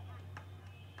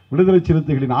 விடுதலை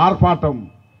சிறுத்தைகளின் ஆர்ப்பாட்டம்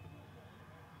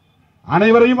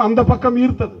அனைவரையும் அந்த பக்கம்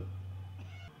ஈர்த்தது.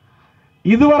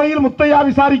 இதுவரையில் முத்தையா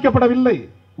விசாரிக்கப்படவில்லை,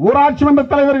 ஊராட்சி மன்ற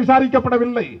தலைவர்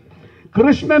விசாரிக்கப்படவில்லை,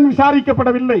 கிருஷ்ணன்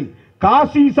விசாரிக்கப்படவில்லை,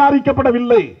 காசி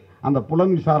விசாரிக்கப்படவில்லை. அந்த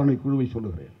புலன் விசாரணை குழுவை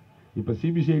சொல்லுகிறேன். இப்ப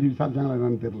சிபிசிஐடி விசாரிச்சாங்களா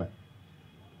என்னன்னு தெரியல,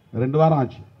 2 வாரம்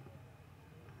ஆச்சு.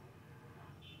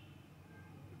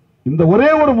 இந்த ஒரே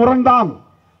ஒரு முரண்தான்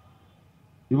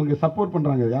இவங்க சப்போர்ட்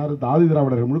பண்றாங்க. யாரு? ஆதி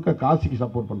திராவிடர்கள் முழுக்க காசிக்கு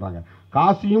சப்போர்ட் பண்றாங்க.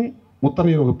 காசியும்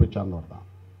முத்தரையர் வகுப்பை சார்ந்தவர் தான்.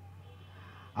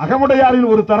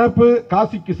 அகமுடையாரில் ஒரு தரப்பு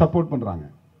காசிக்கு சப்போர்ட் பண்றாங்க.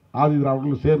 ஆதி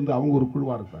திராவிடர்கள் சேர்ந்து அவங்க ஒரு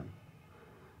குழுவா இருக்காங்க.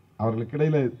 அவர்களுக்கு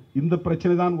இடையில இந்த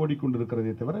பிரச்சனை தான்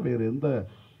ஓடிக்கொண்டிருக்கிறதே தவிர வேறு எந்த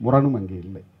முரணும் அங்கே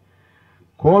இல்லை.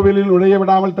 கோவிலில் நுழைய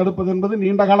விடாமல் தடுப்பது என்பது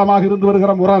நீண்ட காலமாக இருந்து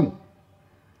வருகிற முரண்.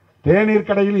 தேநீர்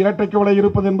கடையில் இரட்டை குவளை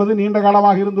இருப்பது என்பது நீண்ட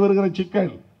காலமாக இருந்து வருகிற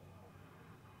சிக்கல்.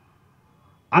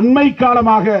 அண்மை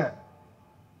காலமாக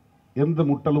எந்த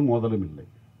முட்டலும் மோதலும் இல்லை.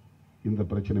 இந்த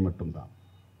பிரச்சனை மட்டும்தான்.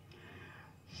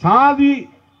 சாதி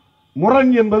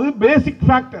முரண் என்பது பேசிக்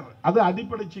ஃபேக்டர், அது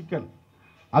அடிப்படை சிக்கல்.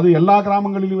 அது எல்லா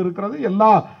கிராமங்களிலும் இருக்கிறது,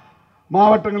 எல்லா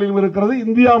மாவட்டங்களிலும் இருக்கிறது,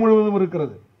 இந்தியா முழுவதும்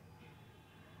இருக்கிறது.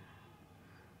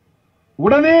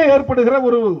 உடனே ஏற்படுகிற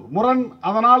ஒரு முரண்,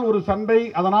 அதனால் ஒரு சண்டை,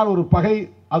 அதனால் ஒரு பகை,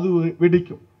 அது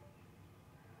வெடிக்கும்.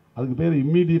 அதுக்கு பேர்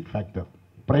இம்மீடியட் ஃபேக்டர்,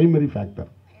 பிரைமரி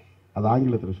ஃபேக்டர். அது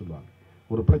ஆங்கிலத்தில் சொல்லுவாங்க.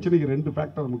 ஒரு பிரச்சனைக்கு 2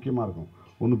 ஃபேக்டர் முக்கியமாக இருக்கும்.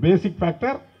 ஒன்று பேசிக்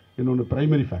ஃபேக்டர், இன்னொன்று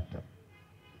பிரைமரி ஃபேக்டர்.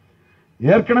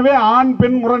 ஏற்கனவே ஆண்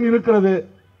பெண் முரண் இருக்கிறது.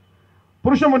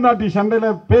 புருஷன் பொண்டாட்டி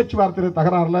சண்டையில் பேச்சுவார்த்தையில்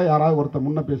தகராறுல யாராவது ஒருத்தர்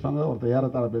முன்ன பேசுவாங்க, ஒருத்தர்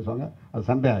ஏறத்தாழ பேசுவாங்க, அது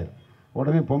சண்டை ஆயிடும்.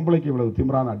 உடனே பொம்பளைக்கு இவ்வளவு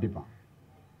திமிரான அடிப்பான்.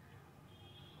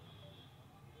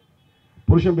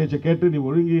 புருஷன் பேச்சை கேட்டு நீ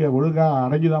ஒழுங்கா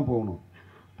அடங்கி தான் போகணும்.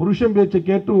 புருஷன் பேச்சை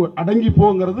கேட்டு அடங்கி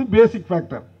போங்கிறது பேசிக்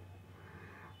ஃபேக்டர்.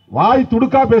 வாய்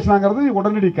துடுக்கா பேசினாங்கிறது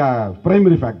உடனடி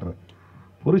பிரைமரி ஃபேக்டர்.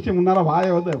 புருஷன் முன்னால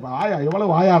வாயை வந்து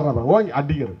எவ்வளவு வாயாடுற ஓங்கி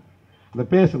அடிக்கிறது, அந்த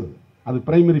பேசுறது, அது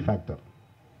பிரைமரி ஃபேக்டர்.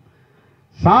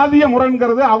 சாதிய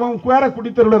முரண்கிறது அவன் வேற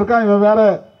குடித்தெருவில் இருக்கான், இவன் வேற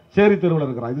சேரி தெருவில்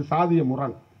இருக்கிறான், இது சாதிய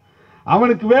முரண்.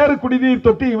 அவனுக்கு வேறு குடிநீர்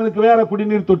தொட்டி, இவனுக்கு வேற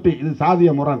குடிநீர் தொட்டி, இது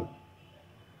சாதிய முரண்.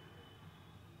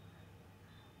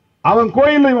 அவன்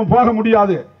கோயிலில் இவன் போக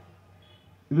முடியாது,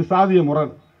 இது சாதிய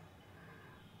முரண்.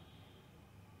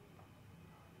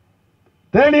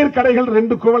 தேநீர் கடைகள்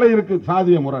 2 குவளை இருக்கு,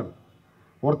 சாதிய முரண்.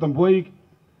 ஒருத்தன் போய்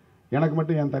எனக்கு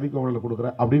மட்டும் என் தனி குவளையில் கொடுக்குற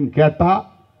அப்படின்னு கேட்டா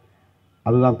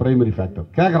அதுதான் பிரைமரி ஃபேக்டர்.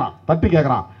 கேட்கறான், தட்டி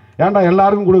கேட்கறான், ஏன்டா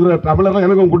எல்லாருக்கும் கொடுக்குற தமிழர்கள்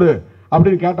எனக்கும் கொடு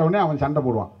அப்படின்னு கேட்ட உடனே அவன் சண்டை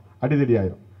போடுவான், அடிதடி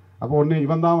ஆயிரும். அப்போ உடனே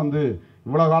இவன் தான் வந்து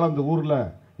இவ்வளவு காலம் இந்த ஊரில்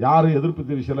யாரும் எதிர்ப்பு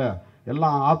தெரிவிச்சல,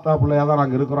 எல்லாம் ஆத்தா பிள்ளையாக தான்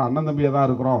நாங்கள் இருக்கிறோம், அண்ணன் தம்பியாக தான்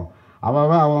இருக்கிறோம்,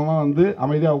 அவன் வந்து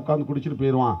அமைதியாக உட்காந்து குடிச்சிட்டு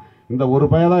போயிடுவான், இந்த ஒரு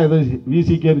பையன் தான் ஏதோ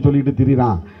விசிகேன்னு சொல்லிட்டு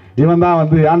திரிறான், இவன் தான்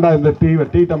வந்து ஏன்டா இந்த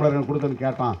டீ டம்ளர் கொடுத்தன்னு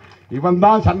கேட்டான், இவன்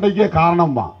தான் சண்டைக்கே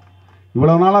காரணம்பான்.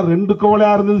 இவ்வளவு நாளாக 2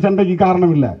 குவளையா இருந்தது சண்டைக்கு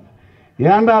காரணம் இல்லை,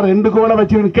 ஏன்டா 2 குவளை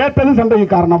வச்சிருன்னு கேட்டது சண்டைக்கு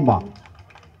காரணம்பான்.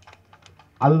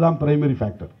 அதுதான் பிரைமரி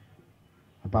ஃபேக்டர்.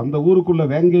 அப்போ அந்த ஊருக்குள்ள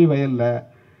வேங்கை வயல்ல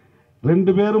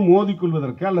 2 பேரும்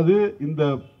மோதிக்கொள்வதற்கு அல்லது இந்த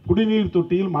குடிநீர்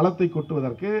தொட்டியில் மலத்தை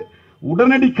கொட்டுவதற்கு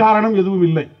உடனடி காரணம் எதுவும்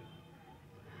இல்லை.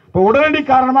 இப்போ உடனடி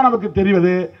காரணமாக நமக்கு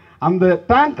தெரிவது அந்த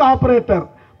டேங்க் ஆபரேட்டர்,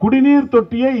 குடிநீர்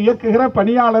தொட்டியை இயக்குகிற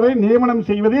பணியாளரை நியமனம்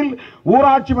செய்வதில்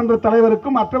ஊராட்சி மன்ற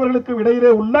தலைவருக்கும் மற்றவர்களுக்கும்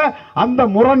இடையிலே உள்ள அந்த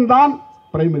முரண் தான்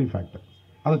பிரைமரி ஃபேக்டர்.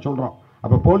 அதை சொல்றோம்.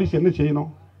 அப்ப போலீஸ் என்ன செய்யணும்?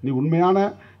 நீ உண்மையான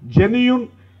ஜெனியூன்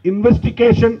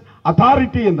இன்வெஸ்டிகேஷன்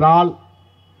அத்தாரிட்டி என்றால்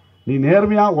நீ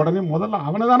நேர்மையா உடனே முதல்ல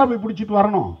அவனை தானே போய் பிடிச்சிட்டு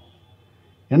வரணும்.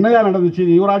 என்னையா நடந்துச்சு?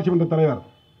 நீ ஊராட்சி மன்ற தலைவர்,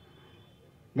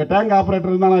 இங்க டேங்க்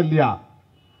ஆபரேட்டர் இருந்தானா இல்லையா?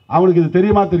 அவனுக்கு இது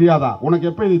தெரியுமா தெரியாதா? உனக்கு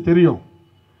எப்ப இது தெரியும்?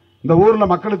 இந்த ஊர்ல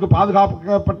மக்களுக்கு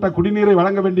பாதுகாக்கப்பட்ட குடிநீரை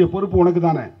வழங்க வேண்டிய பொறுப்பு உனக்கு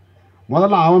தானே.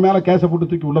 முதல்ல அவன் மேல கேஸை போட்டு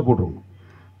தூக்கி உள்ள போட்டுருணும்,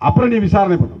 அப்புறம் நீ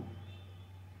விசாரணை பண்ணணும்.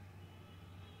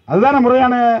 அதுதானே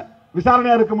முறையான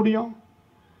விசாரணையா இருக்க முடியும்.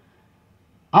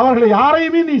 அவர்களை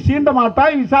யாரையுமே நீ சீண்ட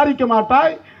மாட்டாய், விசாரிக்க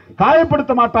மாட்டாய்,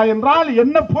 காயப்படுத்த மாட்டாய் என்றால்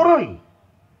என்ன பொருள்?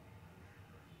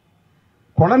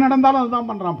 கொலை நடந்தாலும் அதுதான்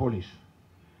பண்றான் போலீஸ்.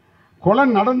 கொலை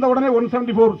நடந்த உடனே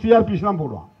 174 சிஆர்பிசி தான்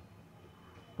போடுவான்.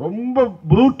 ரொம்ப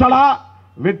புரூட்டலா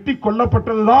வெட்டி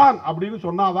கொல்லப்பட்டதுதான் அப்படின்னு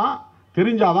சொன்னாதான்,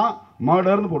 தெரிஞ்சாதான்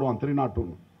மர்டர்னு போடுவான்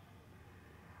 302.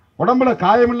 உடம்புல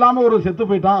காயம் இல்லாமல் ஒரு செத்து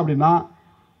போயிட்டான் அப்படின்னா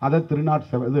அதை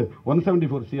 307 இது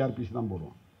 174 சிஆர்பிசி தான்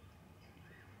போடுவான்.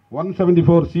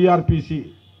 174 சிஆர்பிசி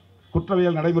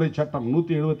குற்றவியல் நடைமுறை சட்டம்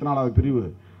 174வது பிரிவு.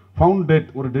 ஃபவுண்ட் டெட்,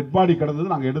 ஒரு டெட் பாடி கிடந்தது,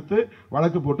 நாங்கள் எடுத்து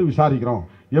வழக்கு போட்டு விசாரிக்கிறோம்,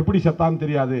 எப்படி செத்தான்னு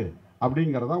தெரியாது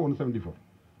அப்படிங்கிறதா 174.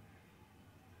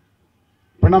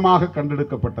 பிணமாக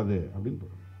கண்டெடுக்கப்பட்டது அப்படின்னு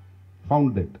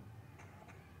ஃபவுண்ட் டெட்.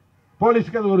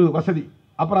 போலீஸுக்கு அது ஒரு வசதி.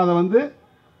 அப்புறம் அதை வந்து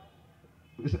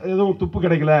எதுவும் துப்பு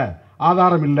கிடைக்கல,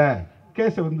 ஆதாரம் இல்லை,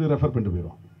 கேஸை வந்து ரெஃபர் பண்ணிட்டு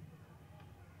போயிடுவோம்.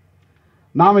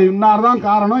 நாம் இன்னார் தான்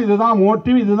காரணம், இதுதான்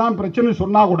மோட்டிவ், இதுதான் பிரச்சனை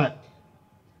சொன்னா கூட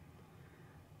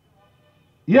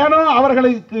ஏனோ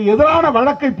அவர்களுக்கு எதிரான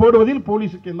வழக்கை போடுவதில்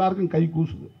போலீஸுக்கு எல்லாருக்கும் கை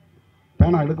கூசுது.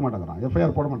 பேனா எடுக்க மாட்டேங்கிறான்,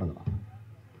 எஃப்ஐஆர் போட மாட்டேங்கிறான்.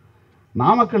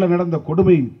 நாமக்கல்ல நடந்த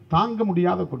கொடுமை தாங்க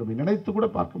முடியாத கொடுமை, நினைத்து கூட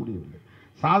பார்க்க முடியவில்லை.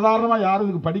 சாதாரணமாக யாரும்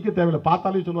இதுக்கு படிக்க தேவையில்லை,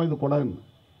 பார்த்தாலே சொல்லுவாங்க இது கொலைன்னு.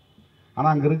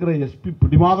 ஆனால் அங்கே இருக்கிற எஸ்பி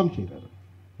பிடிவாதம் செய்கிறார்,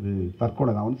 இது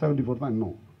தற்கொலை தான். 174 தான்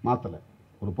இன்னும் மாற்றலை.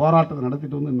 ஒரு போராட்டத்தை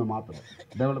நடத்திட்டு வந்து இன்னும் மாற்றலை,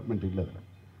 டெவலப்மெண்ட் இல்லை. அதில்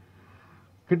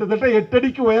கிட்டத்தட்ட 8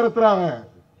 அடிக்கு உயரத்தில் அவன்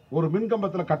ஒரு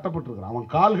மின்கம்பத்தில் கட்டப்பட்டிருக்கிறான். அவன்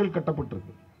கால்கள்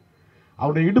கட்டப்பட்டிருக்கு,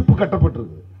 அவனுடைய இடுப்பு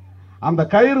கட்டப்பட்டிருக்கு. அந்த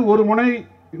கயிறு ஒரு முனை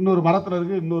இன்னொரு மரத்தில்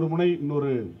இருக்கு, இன்னொரு முனை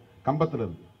இன்னொரு கம்பத்தில்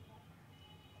இருக்கு.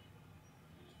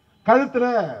 கழுத்தில்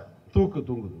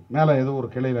தூங்குது, மேலே ஏதோ ஒரு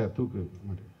கிளையில தூக்கு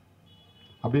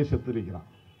அப்படியே செத்து இருக்கிறான்.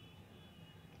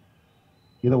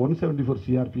 இதை 174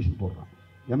 சிஆர்பிசி போடுறான்.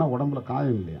 ஏன்னா உடம்புல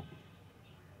காயம் இல்லையா.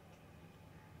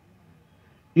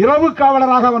 இரவு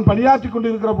காவலராக அவன் பணியாற்றி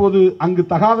கொண்டிருக்கிற போது அங்கு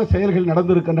தகாத செயல்கள்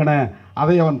நடந்திருக்கின்றன,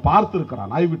 அதை அவன்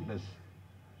பார்த்திருக்கிறான். ஐ விட்னஸ்.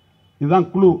 இதுதான்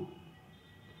குழு,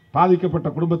 பாதிக்கப்பட்ட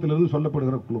குடும்பத்திலிருந்து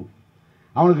சொல்லப்படுகிற குழு.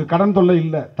 அவனுக்கு கடன் தொல்லை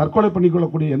இல்லை, தற்கொலை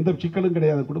பண்ணிக்கொள்ளக்கூடிய எந்த சிக்கலும்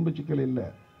கிடையாது, குடும்ப சிக்கல் இல்லை,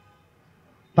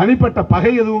 தனிப்பட்ட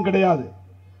பகை எதுவும் கிடையாது,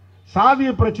 சாதிய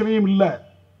பிரச்சனையும் இல்லை.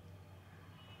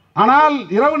 ஆனால்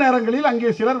இரவு நேரங்களில் அங்கே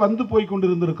சிலர் வந்து போய்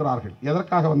கொண்டிருந்திருக்கிறார்கள்.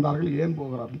 எதற்காக வந்தார்கள், ஏன்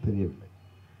போகிறார்கள் தெரியவில்லை.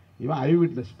 இவன் ஐ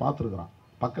விட்னஸ் பார்த்துருக்கிறான்,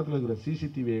 பக்கத்தில் இருக்கிற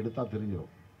சிசிடிவியை எடுத்தால்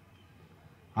தெரிஞ்சிடும்.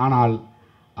 ஆனால்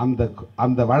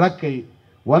அந்த வழக்கை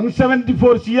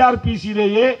 174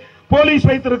 சிஆர்பிசியிலேயே போலீஸ்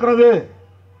வைத்திருக்கிறது.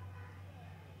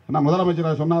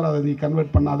 முதலமைச்சர் சொன்னார், அதை நீ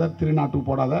கன்வெர்ட் பண்ணாத, 302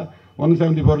 போடாத,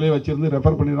 174லேயே வச்சிருந்து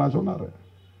ரெஃபர் பண்ணிடலாம் சொன்னார்.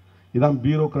 இதான்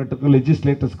பியூரோக்ராட்டுக்கும்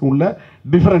லெஜிஸ்லேட்டர்ஸ்க்கும் உள்ள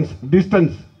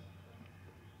டிஸ்டன்ஸ்,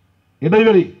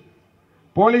 இடைவெளி.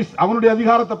 போலீஸ் அவனுடைய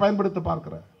அதிகாரத்தை பயன்படுத்த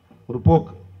பார்க்கிற ஒரு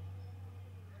போக்கு.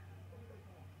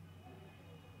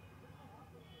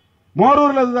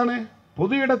 மோரூரில் அதுதானே,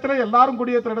 பொது இடத்துல எல்லாரும்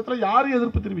கொடியேற்ற இடத்துல யாரும்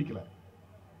எதிர்ப்பு தெரிவிக்கல.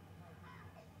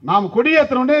 நாம்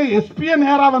கொடியேற்றனே எஸ்பியை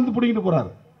நேரா வந்து பிடிங்கிட்டு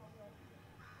போறாரு.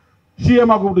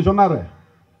 சிஎம் கூப்பிட்டு சொன்னாரு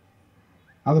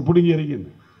அதை பிடுங்கி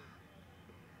எறிங்கன்னு,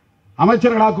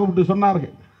 அமைச்சர்களாக கூப்பிட்டு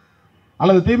சொன்னார்கள்,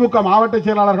 அல்லது திமுக மாவட்ட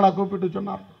செயலாளர்களாக கூப்பிட்டு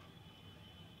சொன்னார்.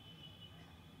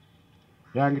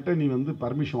 என்கிட்ட நீ வந்து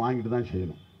பர்மிஷன் வாங்கிட்டு தான்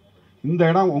செய்யணும். இந்த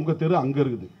இடம் உங்க தெரு அங்க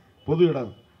இருக்குது, பொது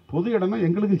இடம். பொது இடம்னா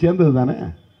எங்களுக்கும் சேர்ந்தது தானே,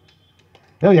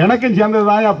 எனக்கும் சேர்ந்தது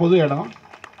தான் பொது இடம்.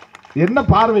 என்ன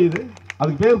பார்வை இது?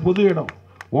 அதுக்கு பேர் பொது இடம்.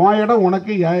 உன் இடம்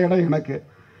உனக்கு, என் இடம் எனக்கு,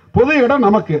 பொது இடம்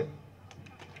நமக்கு.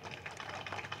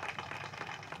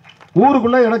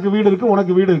 ஊருக்குள்ள எனக்கு வீடு இருக்கு,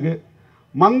 உனக்கு வீடு இருக்கு.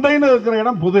 மந்தைன்னு இருக்கிற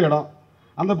இடம் பொது இடம்.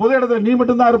 அந்த பொது இடத்துல நீ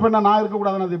மட்டும்தான் இருப்பேன்னா நான்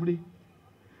இருக்கக்கூடாதுன்னா அது எப்படி?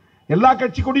 எல்லா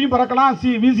கட்சி கொடியும் பறக்கலாம்,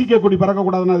 விசிகே கொடி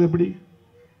பறக்கக்கூடாதுன்னா அது எப்படி?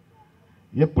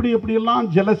 எப்படியெல்லாம்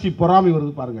ஜெலசி, பொறாமை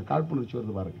வருது பாருங்க, காழ்ப்புணர்ச்சி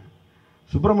வருது பாருங்க.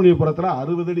 சுப்பிரமணியபுரத்தில்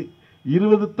 60 அடி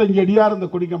 25 அடியா இருந்த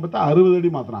கொடி கம்பத்தை 60 அடி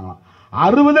மாத்தினாங்களாம்.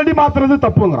 60 அடி மாத்துறது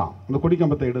தப்புங்கிறான், அந்த கொடி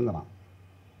கம்பத்தை எடுங்கிறான்.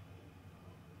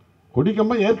 கொடி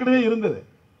கம்பம் ஏற்கனவே இருந்தது.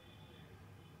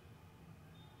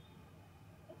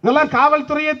 இதெல்லாம்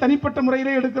காவல்துறையே தனிப்பட்ட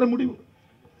முறையிலே எடுக்கிற முடிவு,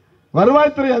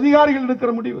 வருவாய்த்துறை அதிகாரிகள்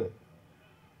எடுக்கிற முடிவு.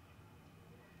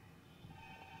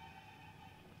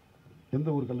 எந்த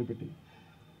ஊர்? கள்ளிப்பட்டி.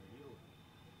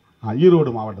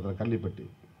 ஈரோடு மாவட்டத்தில் கள்ளிப்பட்டி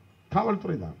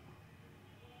காவல்துறை தான்.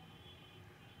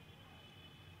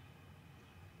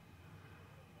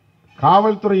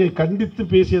 காவல்துறையை கண்டித்து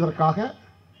பேசியதற்காக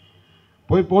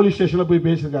போய் போலீஸ் ஸ்டேஷனில் போய்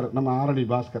பேசியிருக்காரு நம்ம ஆரணி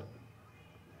பாஸ்கர்.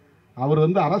 அவர்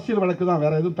வந்து அரசியல் வழக்கு தான்,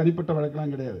 வேற எதுவும் தனிப்பட்ட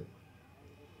வழக்கெல்லாம் கிடையாது.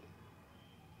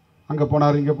 அங்கே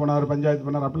போனார், இங்கே போனார், பஞ்சாயத்து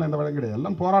பண்ணார், அப்படிலாம் எந்த வழக்கு கிடையாது,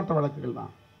 எல்லாம் போராட்ட வழக்குகள்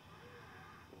தான்.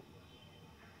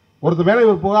 ஒருத்தர் மேலே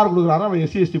இவர் புகார் கொடுக்குறாரு, அவன்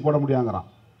SC ST போட முடியாங்கிறான்.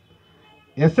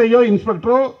 SIO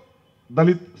இன்ஸ்பெக்டரோ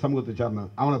தலித் சமூகத்தை சார்ந்தது.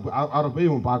 அவரை போய்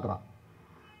இவன் பார்க்குறான்.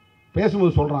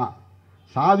 பேசும்போது சொல்கிறான்,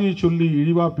 சாதியை சொல்லி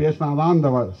இழிவாக பேசினாதான் இந்த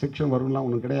செக்ஷன் வரும்லாம்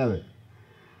ஒன்றும் கிடையாது.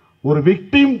 ஒரு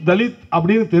விக்டிம் தலித்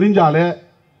அப்படின்னு தெரிஞ்சாலே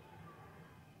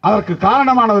அதற்கு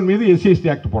காரணமானவன் மீது SC ST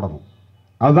ஆக்ட் போடணும்,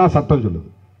 அதுதான் சட்டம் சொல்லுது.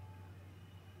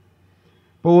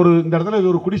 இப்போ இந்த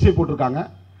இடத்துல ஒரு குடிசை போட்டிருக்காங்க,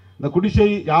 இந்த குடிசை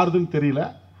யாருதுன்னு தெரியல,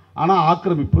 ஆனால்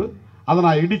ஆக்கிரமிப்பு, அதை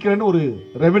நான் இடிக்கிறேன்னு ஒரு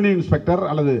ரெவென்யூ இன்ஸ்பெக்டர்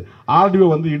அல்லது ஆர்டிஓ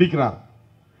வந்து இடிக்கிறார்.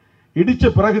 இடித்த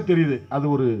பிறகு தெரியுது அது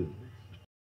ஒரு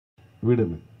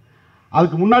வீடுன்னு.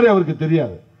 அதுக்கு முன்னாடி அவருக்கு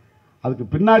தெரியாது. அதுக்கு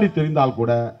பின்னாடி தெரிந்தால்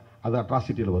கூட அது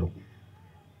அட்ராசிட்டியில் வரும்.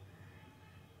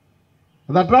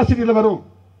 அது அட்ராசிட்டியில் வரும்.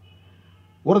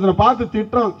 ஒருத்தனை பார்த்து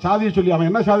திட்டம் சாதியை சொல்லி அவன்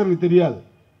என்ன சாதி எனக்கு தெரியாது.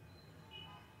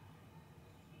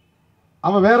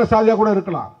 அவன் வேற சாதியா கூட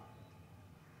இருக்கலாம்.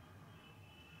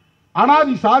 ஆனா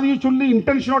நீ சாதியை சொல்லி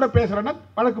இன்டென்ஷனோட பேசுறன்னா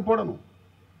வழக்கு போடணும்.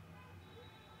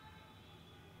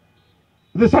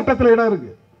 இது சட்டத்தில் இடம்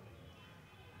இருக்கு.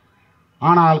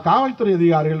 ஆனால் காவல்துறை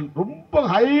அதிகாரிகள் ரொம்ப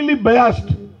ஹைலி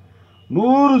பயாஸ்ட்,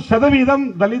 100%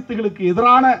 தலித்துகளுக்கு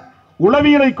எதிரான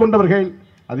உளவியலை கொண்டவர்கள்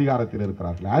அதிகாரத்தில்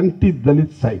இருக்கிறார்கள். ஆன்டி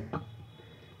தலித் சைக்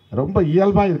ரொம்ப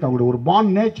இயல்பா இருக்கு. அவங்களுடைய ஒரு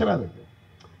பாண்ட் நேச்சரா இருக்கு.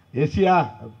 ஏசியா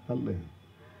தள்ளு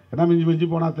என்ன மிஞ்சி மிஞ்சி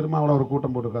போனா திரும்ப அவளை ஒரு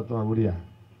கூட்டம் போட்டு கத்துவான் முடியா.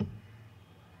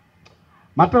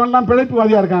 மற்றவெல்லாம்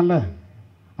பிழைப்புவாதியா இருக்கான்ல,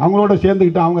 அவங்களோட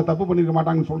சேர்ந்துக்கிட்டு அவங்க தப்பு பண்ணிருக்க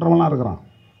மாட்டாங்கன்னு சொல்றவங்களாம் இருக்கிறான்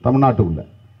தமிழ்நாட்டுக்குள்ள.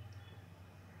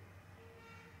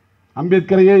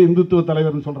 அம்பேத்கரையே இந்துத்துவ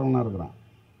தலைவர்னு சொல்றவங்களாம் இருக்கிறான்.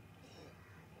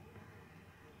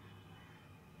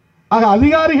 ஆக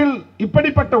அதிகாரிகள்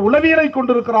இப்படிப்பட்ட உளவியலை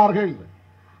கொண்டிருக்கிறார்கள்.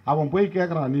 அவன் போய்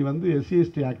கேட்குறான், நீ வந்து எஸ்சி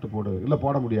எஸ்டி ஆக்ட் போடு. இல்லை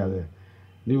போட முடியாது,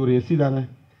 நீ ஒரு எஸ்சி தானே.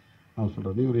 அவன்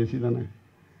சொல்கிறான், நீ ஒரு எஸ்சி தானே,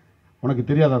 உனக்கு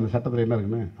தெரியாத அந்த சட்டத்தில் என்ன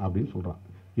இருக்குன்னு அப்படின்னு சொல்கிறான்.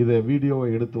 இதை வீடியோவை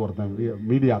எடுத்து ஒருத்தன்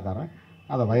மீடியாக்காரன்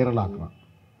அதை வைரல் ஆக்குறான்.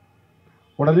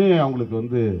 உடனே அவங்களுக்கு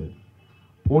வந்து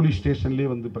போலீஸ் ஸ்டேஷன்லேயே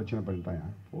வந்து பிரச்சனை பண்ணிட்டாங்க.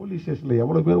 போலீஸ் ஸ்டேஷனில்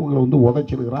எவ்வளோ பேர் உங்களை வந்து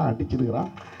உதைச்சிருக்கிறான், அடிச்சிருக்கிறான்,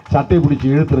 சட்டை பிடிச்சி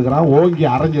இழுத்துருக்கிறான், ஓங்கி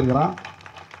அரைஞ்சிருக்கிறான்,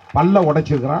 பல்ல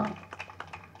உடைச்சிருக்கிறான்.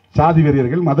 சாதி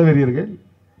வெறியர்கள், மத வெறியர்கள்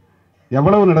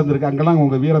எவ்வளவு நடந்திருக்கு. அங்கெல்லாம்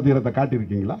உங்கள் வீர தீரத்தை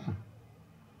காட்டியிருக்கீங்களா?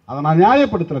 அதை நான்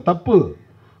நியாயப்படுத்தலை, தப்பு.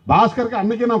 பாஸ்கருக்கு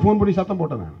அன்றைக்கே நான் ஃபோன் பண்ணி சத்தம்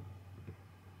போட்டேன். நான்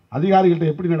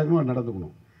அதிகாரிகள்கிட்ட எப்படி நடக்கணும்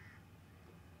நடந்துக்கணும்.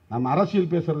 நம்ம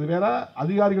அரசியல் பேசுறது வேற,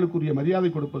 அதிகாரிகளுக்குரிய மரியாதை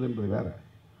கொடுப்பது என்பது வேற.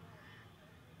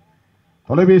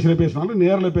 தொலைபேசியில் பேசினாலும்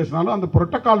நேரில் பேசினாலும் அந்த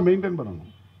புரோட்டோகால் மெயின்டைன்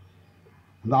பண்ணணும்.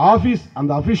 அந்த ஆஃபீஸ்,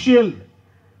 அந்த அஃபிஷியல்,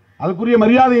 அதுக்குரிய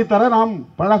மரியாதையை தர நாம்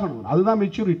பழகணும். அதுதான்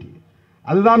மெச்சூரிட்டி,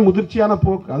 அதுதான் முதிர்ச்சியான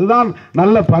போக்கு, அதுதான்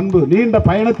நல்ல பண்பு. நீண்ட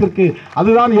பயணத்திற்கு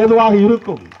அதுதான் ஏதுவாக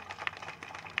இருக்கும்.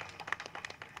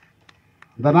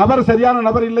 இந்த நபர் சரியான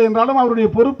நபர் இல்லை என்றாலும் அவருடைய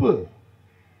பொறுப்பு,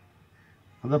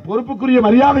 அந்த பொறுப்புக்குரிய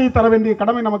மரியாதையை தர வேண்டிய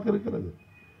கடமை நமக்கு இருக்கிறது.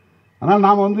 ஆனால்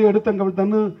நாம் வந்து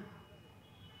எடுத்தங்கவிழ்த்தன்னு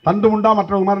தண்டு முண்டா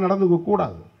மற்றவங்க மாதிரி நடந்து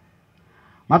கூடாது.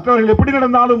 மற்றவர்கள் எப்படி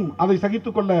நடந்தாலும் அதை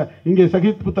சகித்துக்கொள்ள இங்கே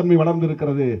சகிப்புத்தன்மை வளர்ந்து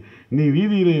இருக்கிறது. நீ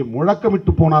வீதியிலே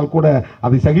முழக்கமிட்டு போனால் கூட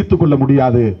அதை சகித்துக் கொள்ள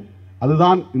முடியாது.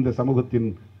 அதுதான் இந்த சமூகத்தின்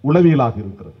உளவியலாக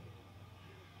இருக்கிறது.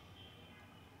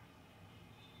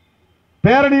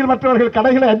 பேரணியில் மற்றவர்கள்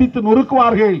கடைகளை அடித்து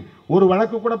நொறுக்குவார்கள், ஒரு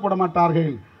வழக்கு கூட போட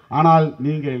மாட்டார்கள். ஆனால்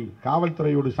நீங்கள்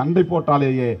காவல்துறையோடு சண்டை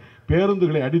போட்டாலேயே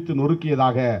பேருந்துகளை அடித்து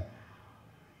நொறுக்கியதாக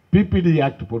பிபிடி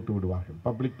ஆக்ட் போட்டு விடுவார்கள்,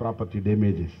 பப்ளிக் ப்ராப்பர்ட்டி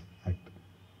டேமேஜஸ் ஆக்ட்,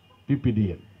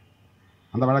 பிபிடிஎல்.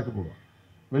 அந்த வழக்கு போடுவாங்க,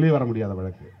 வெளியே வர முடியாத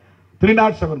வழக்கு.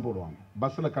 307 போடுவாங்க.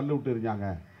 பஸ்ஸில் கல் விட்டு எரிஞ்சாங்க,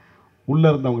 உள்ளே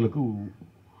இருந்தவங்களுக்கு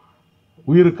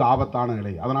உயிருக்கு ஆபத்தான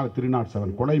நிலை, அதனால்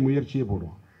 307 கொலை முயற்சியே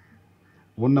போடுவான்.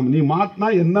 ஒன்றை நீ மாட்டினா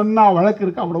என்னென்ன வழக்கு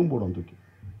இருக்கு அவ்வளவும் போடுவோம் தூக்கி.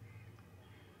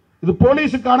 இது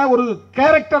போலீஸுக்கான ஒரு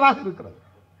கேரக்டராக இருக்கிறது,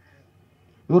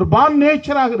 ஒரு பான்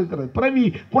நேச்சராக இருக்கிறது, பிறவி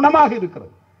குணமாக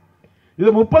இருக்கிறது. இது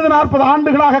 30-40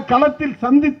 ஆண்டுகளாக களத்தில்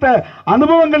சந்தித்த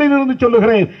அனுபவங்களில் இருந்து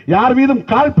சொல்லுகிறேன். யார் மீதும்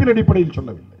காழ்ப்பின் அடிப்படையில்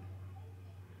சொல்லவில்லை,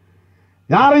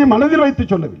 யாரையும் மனதில் வைத்து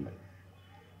சொல்லவில்லை.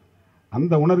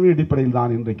 அந்த உணர்வின் அடிப்படையில்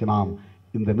தான் இன்றைக்கு நாம்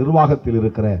இந்த நிர்வாகத்தில்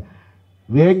இருக்கிற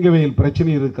வேங்கவையில்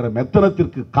பிரச்சனை இருக்கிற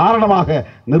மெத்தனத்திற்கு காரணமாக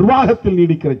நிர்வாகத்தில்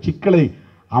நீடிக்கிற சிக்கலை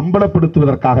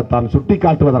அம்பலப்படுத்துவதற்காகத்தான்,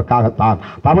 சுட்டிக்காட்டுவதற்காகத்தான்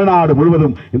தமிழ்நாடு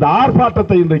முழுவதும் இந்த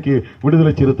ஆர்ப்பாட்டத்தை இன்றைக்கு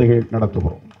விடுதலை சிறுத்தைகள்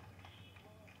நடத்துகிறோம்.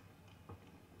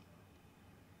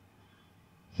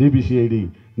 சிபிசிஐடி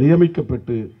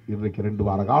நியமிக்கப்பட்டு இன்றைக்கு 2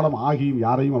 வார காலம் ஆகியும்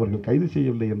யாரையும் அவர்கள் கைது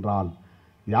செய்யவில்லை என்றால்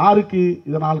யாருக்கு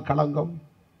இதனால் களங்கம்?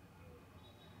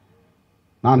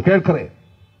 நான் கேட்கிறேன்.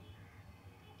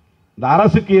 இந்த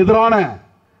அரசுக்கு எதிரான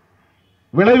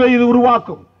விளைவை இது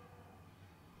உருவாக்கும்.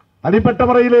 தனிப்பட்ட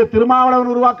முறையிலே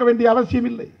திருமாவளவன் உருவாக்க வேண்டிய அவசியம்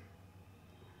இல்லை.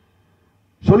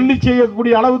 சொல்லி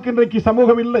செய்யக்கூடிய அளவுக்கு இன்றைக்கு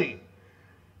சமூகம் இல்லை.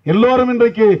 எல்லோரும்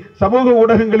இன்றைக்கு சமூக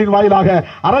ஊடகங்களின் வாயிலாக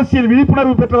அரசியல்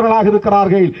விழிப்புணர்வு பெற்றவர்களாக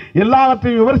இருக்கிறார்கள்.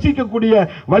 எல்லாவற்றையும் விமர்சிக்கக்கூடிய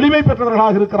வலிமை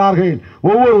பெற்றவர்களாக இருக்கிறார்கள்.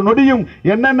 ஒவ்வொரு நொடியும்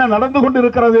என்னென்ன நடந்து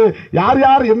கொண்டிருக்கிறது, யார்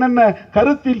யார் என்னென்ன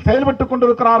கருத்தில் செயல்பட்டுக்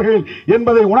கொண்டிருக்கிறார்கள்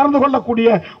என்பதை உணர்ந்து கொள்ளக்கூடிய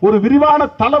ஒரு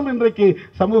விரிவான தளம் இன்றைக்கு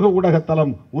சமூக ஊடக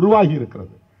தளம் உருவாகி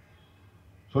இருக்கிறது.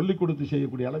 சொல்லிக் கொடுத்து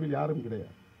செய்யக்கூடிய அளவில் யாரும்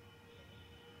கிடையாது.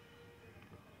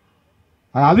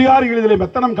 அதிகாரிகள் இதில்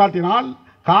மெத்தனம் காட்டினால்,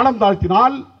 காலம்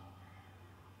தாழ்த்தினால்,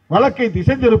 வழக்கை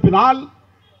திசை திருப்பினால்,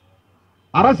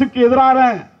 அரசுக்கு எதிரான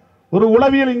ஒரு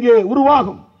உளவியல் இங்கே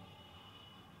உருவாகும்.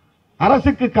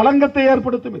 அரசுக்கு களங்கத்தை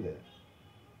ஏற்படுத்தும். இது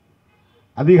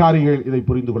அதிகாரிகள் இதை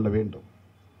புரிந்து கொள்ள வேண்டும்.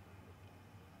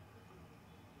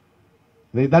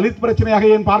 இதை தலித் பிரச்சனையாக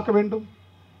ஏன் பார்க்க வேண்டும்?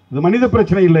 இது மனித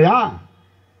பிரச்சனை இல்லையா?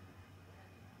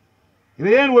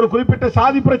 இதை ஏன் ஒரு குறிப்பிட்ட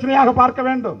சாதி பிரச்சனையாக பார்க்க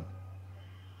வேண்டும்?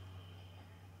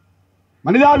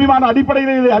 மனிதாபிமான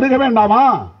அடிப்படையில் இதை அணுக வேண்டாமா?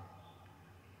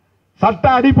 சட்ட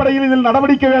அடிப்படையில் இதில்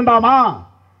நடவடிக்கை வேண்டாமா?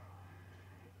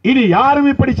 இனி யாரும்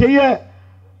இப்படி செய்ய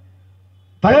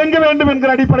தயங்க வேண்டும்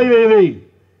என்கிற அடிப்படையில் இதை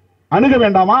அணுக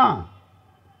வேண்டாமா?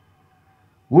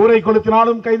 ஊரை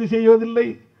கொளுத்தினாலும் கைது செய்வதில்லை,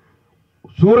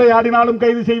 சூறையாடினாலும்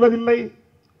கைது செய்வதில்லை,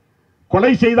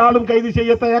 கொலை செய்தாலும் கைது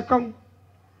செய்ய தயக்கம்,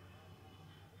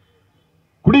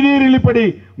 குடிநீரில் இப்படி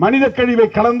மனித கழிவை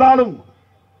கலந்தாலும்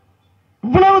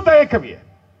இவ்வளவு தயக்கமே.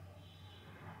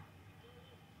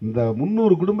 இந்த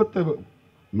 300 குடும்பத்தை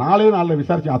நாளே நாளில்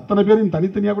விசாரிச்சு அத்தனை பேரையும்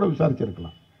தனித்தனியாக கூட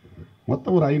விசாரிச்சிருக்கலாம்.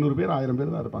 மொத்தம் ஒரு 500 பேர் 1000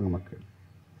 பேர் தான் இருப்பாங்க மக்கள்.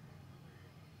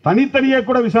 தனித்தனியே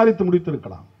கூட விசாரித்து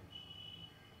முடித்திருக்கலாம்.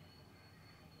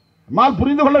 நம்மால்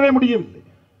புரிந்து கொள்ளவே முடியவில்லை.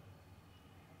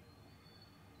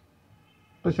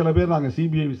 இப்ப சில பேர் நாங்கள்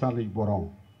சிபிஐ விசாரணைக்கு போறோம்,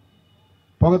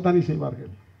 போகத்தானே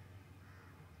செய்வார்கள்.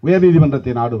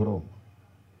 உயர்நீதிமன்றத்தை நாடுகிறோம்.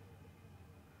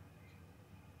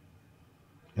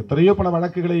 எத்தனையோ பல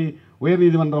வழக்குகளை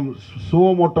உயர்நீதிமன்றம்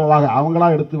சுவமோட்டோவாக அவங்களா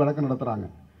எடுத்து வழக்கு நடத்துறாங்க.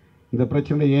 இந்த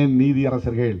பிரச்சனை ஏன் நீதி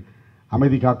அரசர்கள்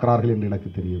அமைதி காக்கிறார்கள் என்று எனக்கு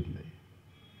தெரியவில்லை.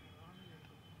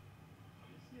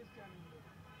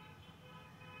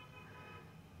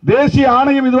 தேசிய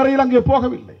ஆணையம் இதுவரையில் அங்கே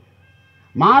போகவில்லை,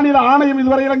 மாநில ஆணையம்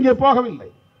இதுவரையில் அங்கே போகவில்லை.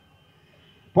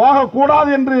 போகக்கூடாது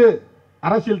என்று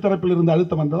அரசியல் தரப்பில் இருந்து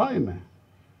அழுத்தம் வந்ததா என்ன?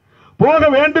 போக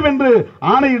வேண்டும் என்று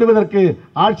ஆணையிடுவதற்கு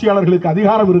ஆட்சியாளர்களுக்கு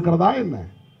அதிகாரம் இருக்கிறதா என்ன?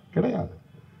 கிடையாது.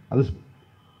 அது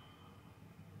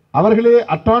அவர்களே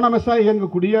அட்டானமஸா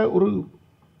இயங்கக்கூடிய ஒரு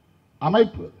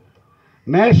அமைப்பு.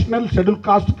 National schedule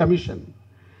cost commission,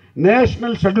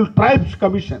 national schedule tribes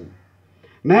commission,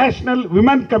 national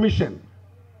women commission,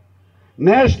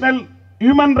 national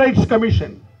human rights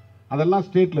commission, அதெல்லாம்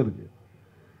ஸ்டேட்ல இருக்கு.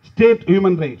 State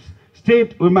human rights,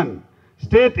 state women,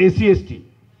 state SC ST.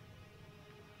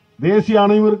 தேசிய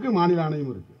ஆணையம் இருக்கு, மாநில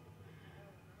ஆணையம் இருக்கு.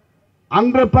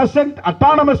 100%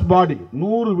 அட்டானமஸ் பாடி,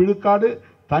 100 விழுக்காடு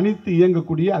தனித்து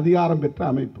இயங்கக்கூடிய அதிகாரம் பெற்ற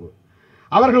அமைப்பு.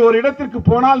 அவர்கள் ஒரு இடத்திற்கு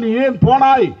போனால் நீ ஏன்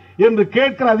போனாய் என்று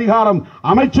கேட்கிற அதிகாரம்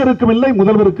அமைச்சருக்கும் இல்லை,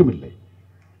 முதல்வருக்கும் இல்லை,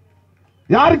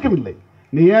 யாருக்கும் இல்லை.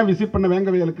 நீ ஏன் விசிட் பண்ண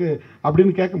வேங்கவேலுக்கு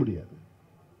அப்படின்னு கேட்க முடியாது.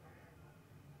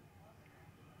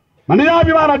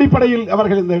 மனிதாபிமான அடிப்படையில்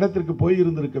அவர்கள் இந்த இடத்திற்கு போய்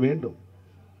இருந்திருக்க வேண்டும்.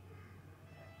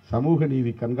 சமூக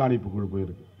நீதி கண்காணிப்பு குழு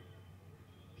போயிருக்கு,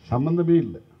 சம்பந்தமே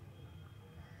இல்லை,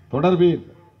 தொடர்பே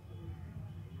இல்லை.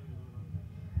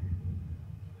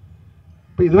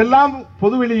 இதுவெல்லாம்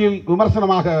பொதுவெளியில்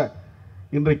விமர்சனமாக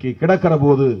இன்றைக்கு கிடக்கிற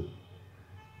போது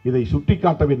இதை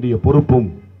சுட்டிக்காட்ட வேண்டிய பொறுப்பும்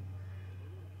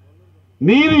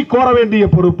நீதி கோர வேண்டிய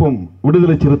பொறுப்பும்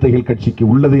விடுதலை சிறுத்தைகள் கட்சிக்கு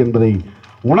உள்ளது என்பதை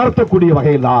உணர்த்தக்கூடிய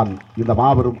வகையில்தான் இந்த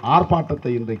மாபெரும்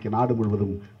ஆர்ப்பாட்டத்தை இன்றைக்கு நாடு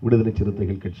முழுவதும் விடுதலை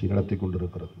சிறுத்தைகள் கட்சி நடத்தி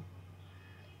கொண்டிருக்கிறது.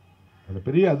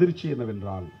 பெரிய அதிர்ச்சி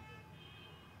என்னவென்றால்,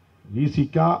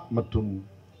 விசிகா மற்றும்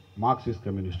மார்க்சிஸ்ட்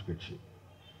கம்யூனிஸ்ட் கட்சி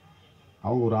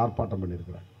அவங்க ஒரு ஆர்ப்பாட்டம்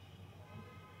பண்ணியிருக்கிறாங்க.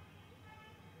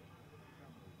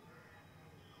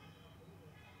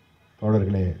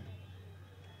 தோழர்களே,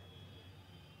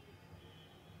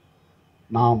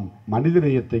 நாம்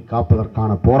மனிதநேயத்தை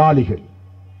காப்பதற்கான போராளிகள்,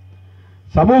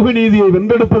 சமூக நீதியை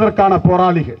வென்றெடுப்பதற்கான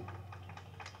போராளிகள்.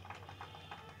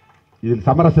 இதில்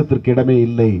சமரசத்திற்கு இடமே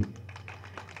இல்லை,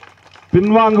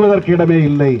 பின்வாங்குவதற்கு இடமே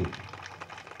இல்லை.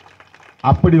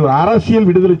 அப்படி ஒரு அரசியல்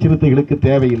விடுதலை சிறுத்தைகளுக்கு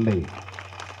தேவையில்லை.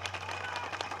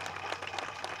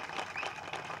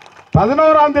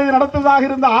 11ஆம் தேதி நடத்துவதாக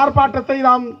இருந்த ஆர்ப்பாட்டத்தை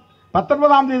நாம்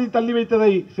 19ஆம் தேதி தள்ளி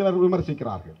வைத்ததை சிலர்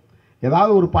விமர்சிக்கிறார்கள்.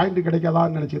 ஏதாவது ஒரு பாயிண்ட்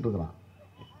கிடைக்காதான்னு நினைச்சிட்டு இருக்கிறான்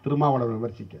திருமாவளவன்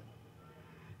விமர்சிக்க.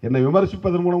 என்னை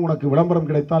விமர்சிப்பதன் மூலம் உனக்கு விளம்பரம்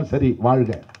கிடைத்தால் சரி,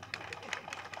 வாழ்க.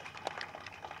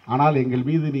 ஆனால் எங்கள்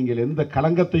மீது நீங்கள் எந்த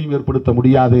களங்கத்தையும் ஏற்படுத்த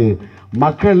முடியாது.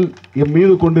 மக்கள் என்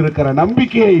மீது கொண்டிருக்கிற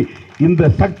நம்பிக்கையை இந்த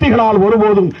சக்திகளால்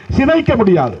ஒருபோதும் சிதைக்க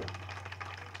முடியாது.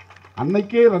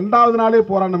 அன்னைக்கே 2வது நாளே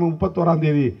போராட்டம், 31ஆம்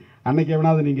தேதி அன்னைக்கு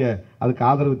எவனாவது நீங்க அதுக்கு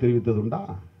ஆதரவு தெரிவித்தது உண்டா?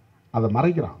 அதை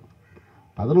மறைக்கிறான்.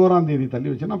 11ஆம் தேதி தள்ளி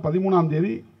வச்சுன்னா 13ஆம்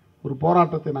தேதி ஒரு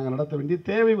போராட்டத்தை நாங்கள் நடத்த வேண்டிய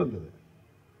தேவை வந்தது.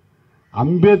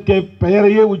 அம்பேத்கர்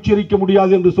பெயரையே உச்சரிக்க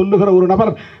முடியாது என்று சொல்லுகிற ஒரு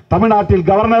நபர் தமிழ்நாட்டில்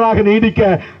கவர்னராக நீடிக்க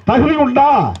தகுதி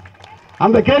உண்டா?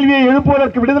 அந்த கேள்வியை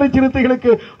எழுப்புவதற்கு விடுதலை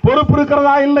சிறுத்தைகளுக்கு பொறுப்பு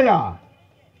இருக்கிறதா இல்லையா?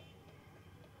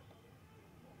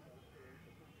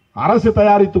 அரசு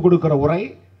தயாரித்து கொடுக்கிற உரை,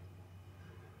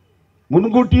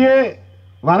 முன்கூட்டியே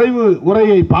வரைவு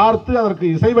உரையை பார்த்து அதற்கு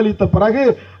இசைவளித்த பிறகு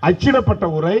அச்சிடப்பட்ட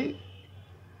உரை,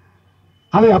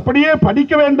 அதை அப்படியே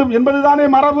படிக்க வேண்டும் என்பதுதானே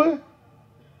மரபு.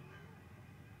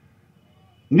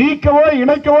 நீக்கவோ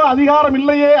இணைக்கவோ அதிகாரம்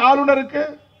இல்லையே ஆளுநருக்கு.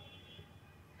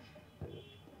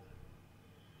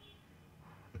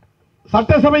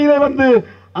 சட்டசபையிலே வந்து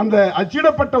அந்த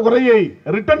அச்சிடப்பட்ட உரையை,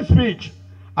 ரிட்டன் ஸ்பீச்,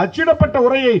 அச்சிடப்பட்ட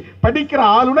உரையை படிக்கிற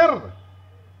ஆளுநர்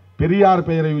பெரியார்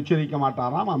பெயரை உச்சரிக்க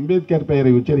மாட்டாராம், அம்பேத்கர்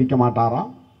பெயரை உச்சரிக்க மாட்டாராம்,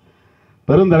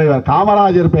 பெருந்தலைவர்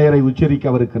காமராஜர் பெயரை உச்சரிக்க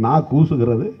அவருக்கு நான்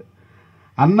கூசுகிறது,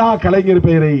 அண்ணா கலைஞர்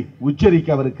பெயரை உச்சரிக்க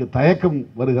அவருக்கு தயக்கம்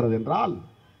வருகிறது என்றால்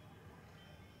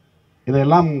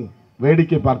இதையெல்லாம்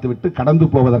வேடிக்கை பார்த்துவிட்டு கடந்து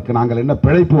போவதற்கு நாங்கள் என்ன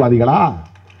பிழைப்புவாதிகளா,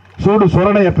 சூடு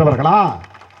சுரணையற்றவர்களா?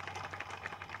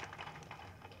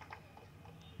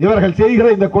 இவர்கள் செய்கிற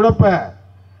இந்த குழப்ப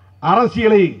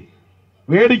அரசியலை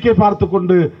வேடிக்கை பார்த்து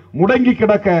கொண்டு முடங்கி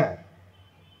கிடக்க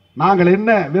நாங்கள் என்ன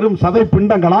வெறும் சதை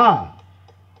பிண்டங்களா?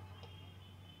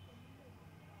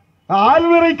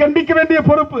 ஆளுநரை கண்டிக்க வேண்டிய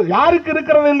பொறுப்பு யாருக்கு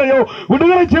இருக்கிறது இல்லையோ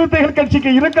விடுதலை சிறுத்தைகள்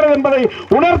கட்சிக்கு இருக்கிறது என்பதை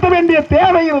உணர்த்த வேண்டிய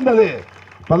தேவை இருந்தது.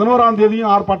 11ஆம்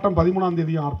தேதியும் ஆர்ப்பாட்டம், 13ஆம்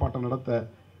தேதியும் ஆர்ப்பாட்டம் நடத்த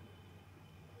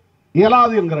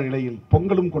இயலாது என்கிற நிலையில்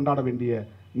பொங்கலும் கொண்டாட வேண்டிய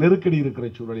நெருக்கடி இருக்கிற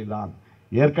சூழலில் தான்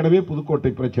ஏற்கனவே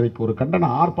புதுக்கோட்டை பிரச்சனைக்கு ஒரு கண்டன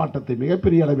ஆர்ப்பாட்டத்தை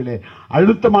மிகப்பெரிய அளவிலே,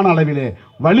 அழுத்தமான அளவிலே,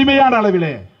 வலிமையான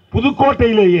அளவிலே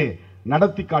புதுக்கோட்டையிலேயே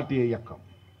நடத்தி காட்டிய இயக்கம்.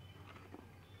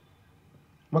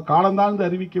 காலந்தாழ்ந்து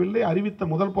அறிவிக்கவில்லை, அறிவித்த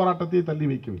முதல் போராட்டத்தை தள்ளி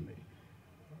வைக்கவில்லை.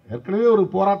 ஏற்கனவே ஒரு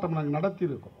போராட்டம் நாங்கள் நடத்தி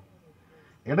இருக்கிறோம்.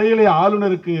 இடையிலே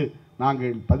ஆளுநருக்கு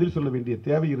நாங்கள் பதில் சொல்ல வேண்டிய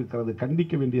தேவை இருக்கிறது,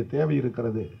 கண்டிக்க வேண்டிய தேவை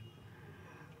இருக்கிறது.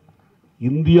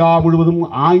 இந்தியா முழுவதும்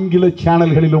ஆங்கில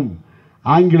சேனல்களிலும்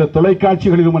ஆங்கில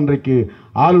தொலைக்காட்சிகளிலும் அன்றைக்கு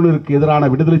ஆளுநருக்கு எதிரான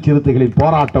விடுதலை சிறுத்தைகளின்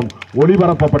போராட்டம்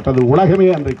ஒளிபரப்பப்பட்டது. உலகமே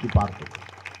அன்றைக்கு பார்த்தது.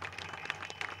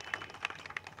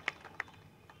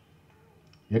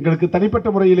 எங்களுக்கு தனிப்பட்ட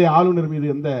முறையிலே ஆளுநர் மீது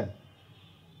எந்த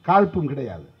காழ்ப்பும்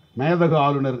கிடையாது. மேதகு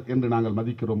ஆளுநர் என்று நாங்கள்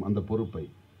மதிக்கிறோம் அந்த பொறுப்பை.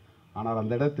 ஆனால்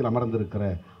அந்த இடத்தில் அமர்ந்திருக்கிற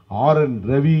RN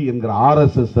ரவி என்கிற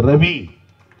RSS ரவி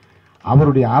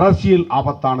அவருடைய அரசியல்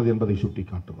ஆபத்தானது என்பதை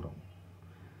சுட்டிக்காட்டுகிறோம்.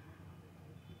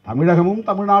 தமிழகமும்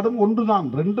தமிழ்நாடும் ஒன்றுதான்,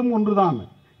 ரெண்டும் ஒன்றுதான்.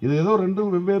 இது ஏதோ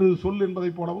ரெண்டும் வெவ்வேறு சொல் என்பதை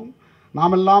போலவும்,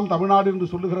 நாமெல்லாம் தமிழ்நாடு என்று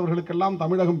சொல்லுகிறவர்களுக்கெல்லாம்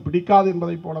தமிழகம் பிடிக்காது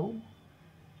என்பதை போலவும்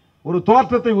ஒரு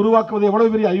தோற்றத்தை உருவாக்குவது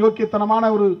எவ்வளவு பெரிய அயோக்கியத்தனமான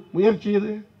ஒரு முயற்சி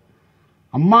இது.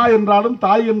 அம்மா என்றாலும்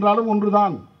தாய் என்றாலும்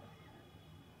ஒன்றுதான்.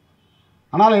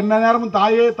 ஆனால் என்ன நேரமும்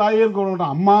தாயே தாயேன்னு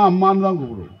கூப்பிடுவோம், அம்மா அம்மான்னு தான்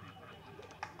கூப்பிடுவோம்.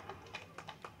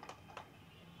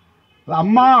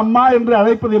 அம்மா அம்மா என்று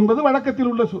அழைப்பது என்பது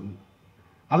வழக்கத்தில் உள்ள சொல்,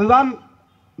 அதுதான்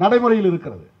நடைமுறையில்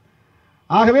இருக்கிறது.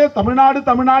 ஆகவே தமிழ்நாடு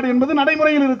தமிழ்நாடு என்பது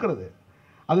நடைமுறையில் இருக்கிறது,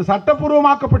 அது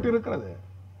சட்டப்பூர்வமாக்கப்பட்டிருக்கிறது.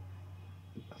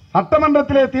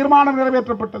 சட்டமன்றத்திலே தீர்மானம்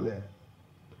நிறைவேற்றப்பட்டது,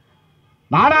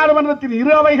 நாடாளுமன்றத்தின்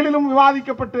இரு அவைகளிலும்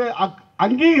விவாதிக்கப்பட்டு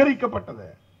அங்கீகரிக்கப்பட்டது.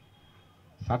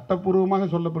 சட்டப்பூர்வமாக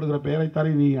சொல்லப்படுகிற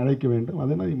பெயரைத்தானே நீ அழைக்க வேண்டும்.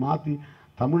 அதனை நீ மாற்றி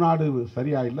தமிழ்நாடு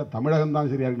சரியா இல்லை, தமிழகம்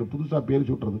தான் சரியா இல்லை, புதுசாக பேர்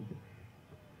சுட்டுறதுக்கு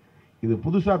இது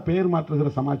புதுசாக பேர்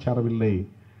மாற்றுகிற சமாச்சாரம் இல்லை.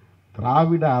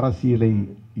 திராவிட அரசியலை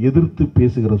எதிர்த்து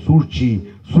பேசுகிற சூழ்ச்சி,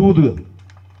 சூது.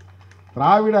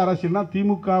 திராவிட அரசியல்னா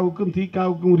திமுகவுக்கும்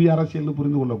திகாவுக்கும் உரிய அரசியல்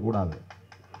புரிந்து கொள்ளக்கூடாது.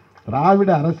 திராவிட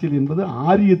அரசியல் என்பது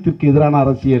ஆரியத்திற்கு எதிரான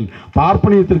அரசியல்,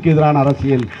 பார்ப்பனியத்திற்கு எதிரான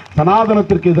அரசியல்,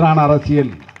 சனாதனத்திற்கு எதிரான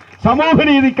அரசியல், சமூக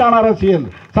நீதிக்கான அரசியல்,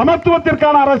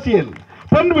 சமத்துவத்திற்கான அரசியல்,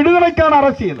 பெண் விடுதலைக்கான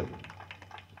அரசியல்.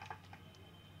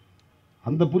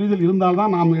 அந்த புரிதல்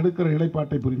இருந்தால்தான் நாம் எடுக்கிற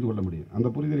நிலைப்பாட்டை புரிந்து கொள்ள முடியும். அந்த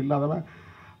புரிதல் இல்லாதவன்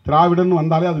திராவிடன்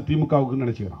வந்தாலே அது திமுகவுக்குன்னு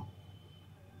நினைச்சுக்கிறான்,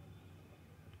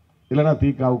 இல்லைன்னா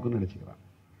திகாவுக்குன்னு நினைச்சுக்கிறான்.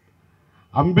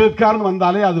 அம்பேத்கர்னு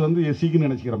வந்தாலே அது வந்து எஸ்சிக்குன்னு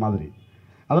நினைச்சுக்கிற மாதிரி.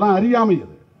 அதெல்லாம் அறியாமை.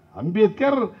 அது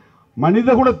அம்பேத்கர்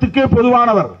மனித குலத்துக்கே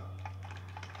பொதுவானவர்,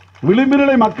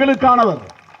 விளிம்புநிலை மக்களுக்கானவர்,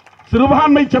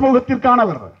 சிறுபான்மை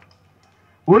சமூகத்திற்கானவர்,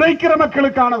 உழைக்கிற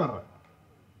மக்களுக்கானவர்.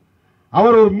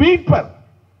 அவர் ஒரு மீட்பர்,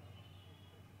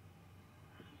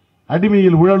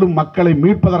 அடிமையில் உழலும் மக்களை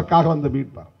மீட்பதற்காக வந்த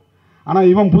மீட்பர். ஆனால்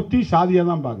இவன் புத்தி சாதியை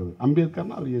தான் பார்க்குது.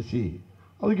 அம்பேத்கர்னா அவர் எஸ்சி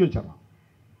ஒதுக்கி வச்சிடறான்.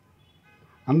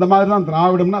 அந்த மாதிரி தான்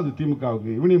திராவிடம்னா அது திமுகவுக்கு,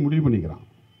 இவனையும் முடிவு பண்ணிக்கிறான்.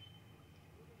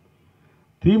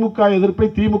 திமுக எதிர்ப்பை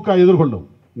திமுக எதிர்கொள்ளும்.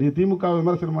 நீ திமுக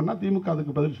விமர்சனம் பண்ணா திமுக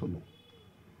அதுக்கு பதில் சொல்லும்,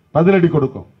 பதிலடி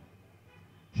கொடுக்கும்.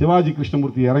 சிவாஜி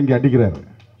கிருஷ்ணமூர்த்தி இறங்கி அடிக்கிறாரு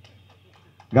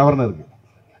கவர்னருக்கு.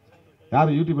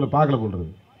 யாரும் யூடியூப்ல பார்க்கல போடுறது.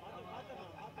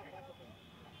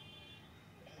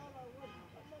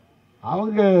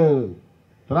 அவங்க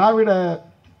திராவிட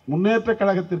முன்னேற்ற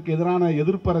கழகத்திற்கு எதிரான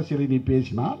எதிர்ப்பு அரசியலை நீ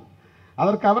பேசினால்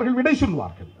அதற்கு அவர்கள் விடை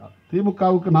சொல்வார்கள்.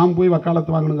 திமுகவுக்கு நாம் போய்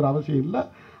வக்காலத்து வாங்கணுங்கிற அவசியம் இல்லை,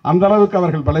 அந்த அளவுக்கு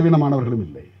அவர்கள் பலவீனமானவர்களும்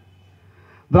இல்லை.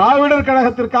 திராவிடர்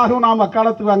கழகத்திற்காகவும் நாம்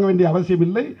வக்காலத்து வாங்க வேண்டிய அவசியம்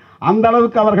இல்லை, அந்த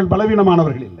அளவுக்கு அவர்கள்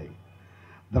பலவீனமானவர்கள் இல்லை.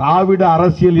 திராவிட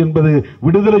அரசியல் என்பது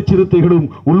விடுதலை சிறுத்தைகளும்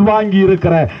உள்வாங்கி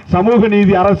இருக்கிற சமூக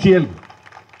நீதி அரசியல்.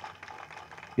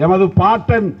 எமது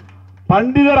பாட்டன்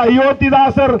பண்டிதர்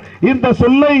அயோத்திதாசர் இந்த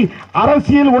சொல்லை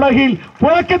அரசியல் உலகில்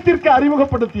புழக்கத்திற்கு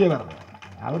அறிமுகப்படுத்தியவர்.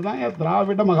 அவர்தான்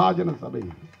திராவிட மகாஜன சபை.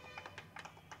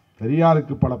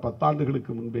 பெரியாருக்கு பல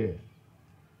பத்தாண்டுகளுக்கு முன்பே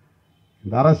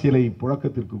இந்த அரசியலை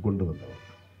புழக்கத்திற்கு கொண்டு வந்தவர்.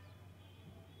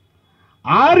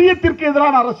 ஆரியத்திற்கு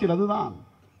எதிரான அரசியல் அதுதான்.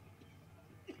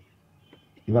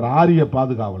 இவர் ஆரிய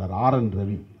பாதுகாவலர் RN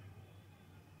ரவி,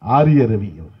 ஆரிய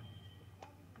ரவி.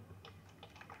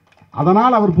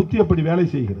 அதனால் அவர் புத்தி அப்படி வேலை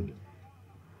செய்கிறது.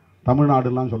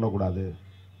 தமிழ்நாடுலாம் சொல்லக்கூடாது,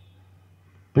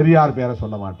 பெரியார் பெயரை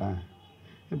சொல்ல மாட்டேன்.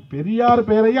 பெரியார்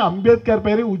பெயரையும் அம்பேத்கர்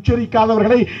பெயரையும்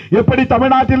உச்சரிக்காதவர்களை எப்படி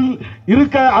தமிழ்நாட்டில்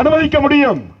இருக்க அனுமதிக்க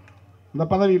முடியும் இந்த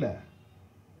பதவியில்?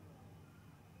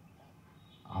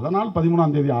 அதனால்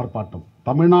 13ஆம் தேதி ஆர்ப்பாட்டம்.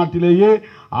 தமிழ்நாட்டிலேயே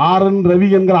RN ரவி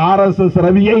என்கிற RSS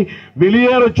ரவியை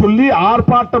வெளியேற சொல்லி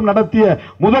ஆர்ப்பாட்டம் நடத்திய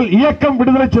முதல் இயக்கம்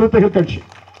விடுதலை சிறுத்தைகள் கட்சி.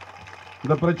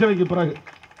 இந்த பிரச்சனைக்கு பிறகு,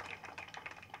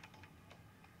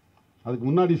 அதுக்கு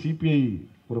முன்னாடி CPI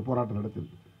ஒரு போராட்டம்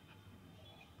நடத்திருக்கு.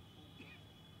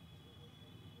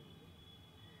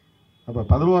 அப்ப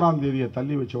 11ஆம் தேதியை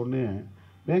தள்ளி வச்ச உடனே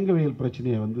வேங்கவியல்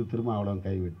பிரச்சனையை திருமாவளவன்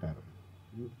கைவிட்டார்.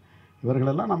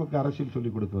 இவர்களெல்லாம் நமக்கு அரசியல்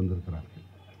சொல்லிக் கொடுத்து வந்திருக்கிறார்கள்,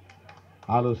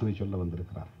 ஆலோசனை சொல்ல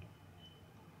வந்திருக்கிறார்கள்.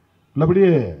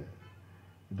 உள்ளபடியே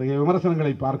இத்தகைய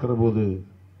விமர்சனங்களை பார்க்கிற போது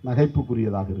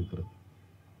நகைப்புக்குரியதாக இருக்கிறது.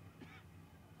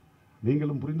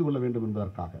 நீங்களும் புரிந்து கொள்ள வேண்டும்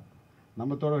என்பதற்காக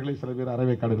நம்ம தோழர்களை சில பேர்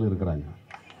அறவைக்காடுகள் இருக்கிறாங்க.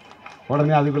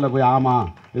 உடனே அதுக்குள்ள போய் ஆமா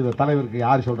இது தலைவருக்கு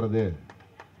யார் சொல்றது,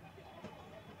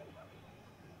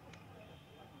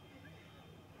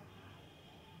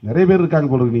 நிறைய பேர் இருக்காங்க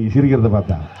போல நீங்க சிரிக்கிறத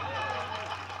பார்த்தா.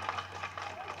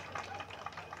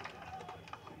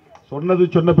 சொன்னது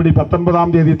சொன்னபடி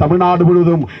 19ஆம் தேதி தமிழ்நாடு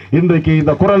முழுவதும் இன்றைக்கு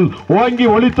இந்த குரல் ஓங்கி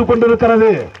ஒலித்துக்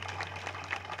கொண்டிருக்கிறது.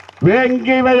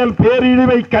 வேங்கைவயல்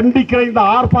பேரிழிவை கண்டிக்கிற இந்த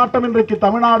ஆர்ப்பாட்டம் இன்றைக்கு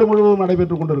தமிழ்நாடு முழுவதும்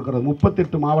நடைபெற்றுக் கொண்டிருக்கிறது.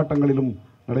 38 மாவட்டங்களிலும்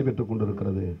நடைபெற்றுக்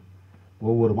கொண்டிருக்கிறது.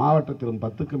 ஒவ்வொரு மாவட்டத்திலும்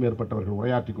 10க்கும் மேற்பட்டவர்கள்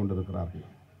உரையாற்றிக் கொண்டிருக்கிறார்கள்.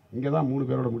 இங்கதான் 3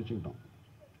 பேரோட முடிச்சுக்கிட்டோம்.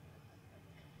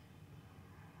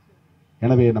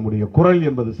 எனவே நம்முடைய குரல்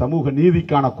என்பது சமூக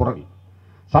நீதிக்கான குரல்,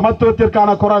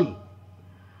 சமத்துவத்திற்கான குரல்,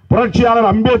 புரட்சியாளர்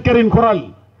அம்பேத்கரின் குரல்,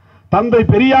 தந்தை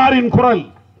பெரியாரின் குரல்.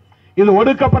 இது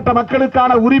ஒடுக்கப்பட்ட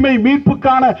மக்களுக்கான உரிமை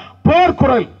மீட்புக்கான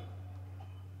போர்க்குரல்.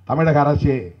 தமிழக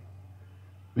அரசே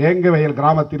வேங்கவயல்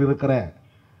கிராமத்தில் இருக்கிற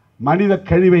மனித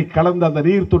கழிவை கலந்த அந்த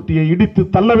நீர் தொட்டியை இடித்து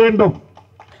தள்ள வேண்டும்.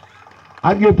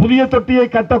 அங்கே புதிய தொட்டியை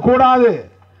கட்டக்கூடாது.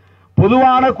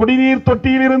 பொதுவான குடிநீர்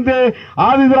தொட்டியில் இருந்து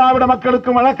ஆதி திராவிட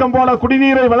மக்களுக்கு வழக்கம் போல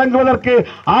குடிநீரை வழங்குவதற்கு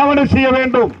ஆவணம் செய்ய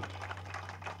வேண்டும்.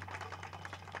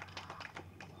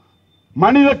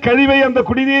 மனித கழிவை அந்த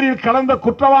குடிநீரில் கலந்த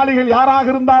குற்றவாளிகள் யாராக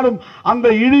இருந்தாலும் அந்த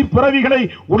இழி பிறவிகளை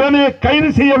உடனே கைது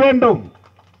செய்ய வேண்டும்.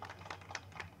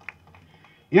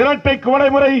 இரட்டை குவளை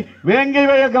முறை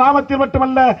வேங்கைவயல் கிராமத்தில்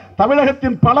மட்டுமல்ல,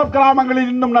 தமிழகத்தின் பல கிராமங்களில்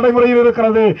இன்னும் நடைமுறையில்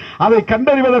இருக்கிறது. அதை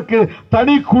கண்டறிவதற்கு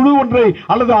தனி குழு ஒன்றை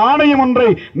அல்லது ஆணையம் ஒன்றை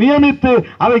நியமித்து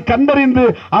அதை கண்டறிந்து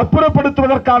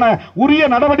அப்புறப்படுத்துவதற்கான உரிய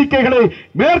நடவடிக்கைகளை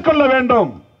மேற்கொள்ள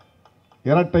வேண்டும்.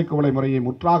 இரட்டை குவளை முறையை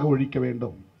முற்றாக ஒழிக்க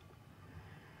வேண்டும்.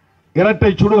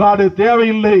 இரட்டை சுடுகாடு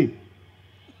தேவையில்லை,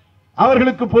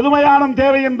 அவர்களுக்கு பொதுமையானம்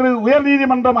தேவை என்று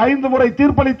உயர்நீதிமன்றம் 5 முறை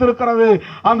தீர்ப்பளித்திருக்கிறது.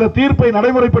 அந்த தீர்ப்பை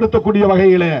நடைமுறைப்படுத்தக்கூடிய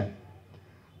வகையிலே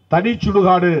தனி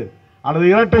சுடுகாடு அல்லது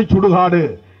இரட்டை சுடுகாடு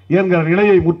என்கிற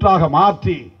நிலையை முற்றாக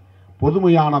மாற்றி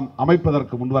பொதுமையானம்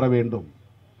அமைப்பதற்கு முன்வர வேண்டும்.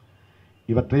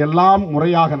 இவற்றையெல்லாம்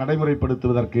முறையாக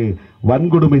நடைமுறைப்படுத்துவதற்கு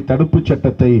வன்கொடுமை தடுப்பு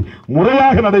சட்டத்தை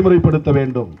முறையாக நடைமுறைப்படுத்த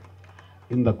வேண்டும்.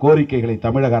 இந்த கோரிக்கைகளை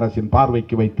தமிழக அரசின்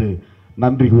பார்வைக்கு வைத்து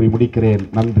நன்றி கூறி முடிக்கிறேன்.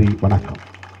 நன்றி, வணக்கம்.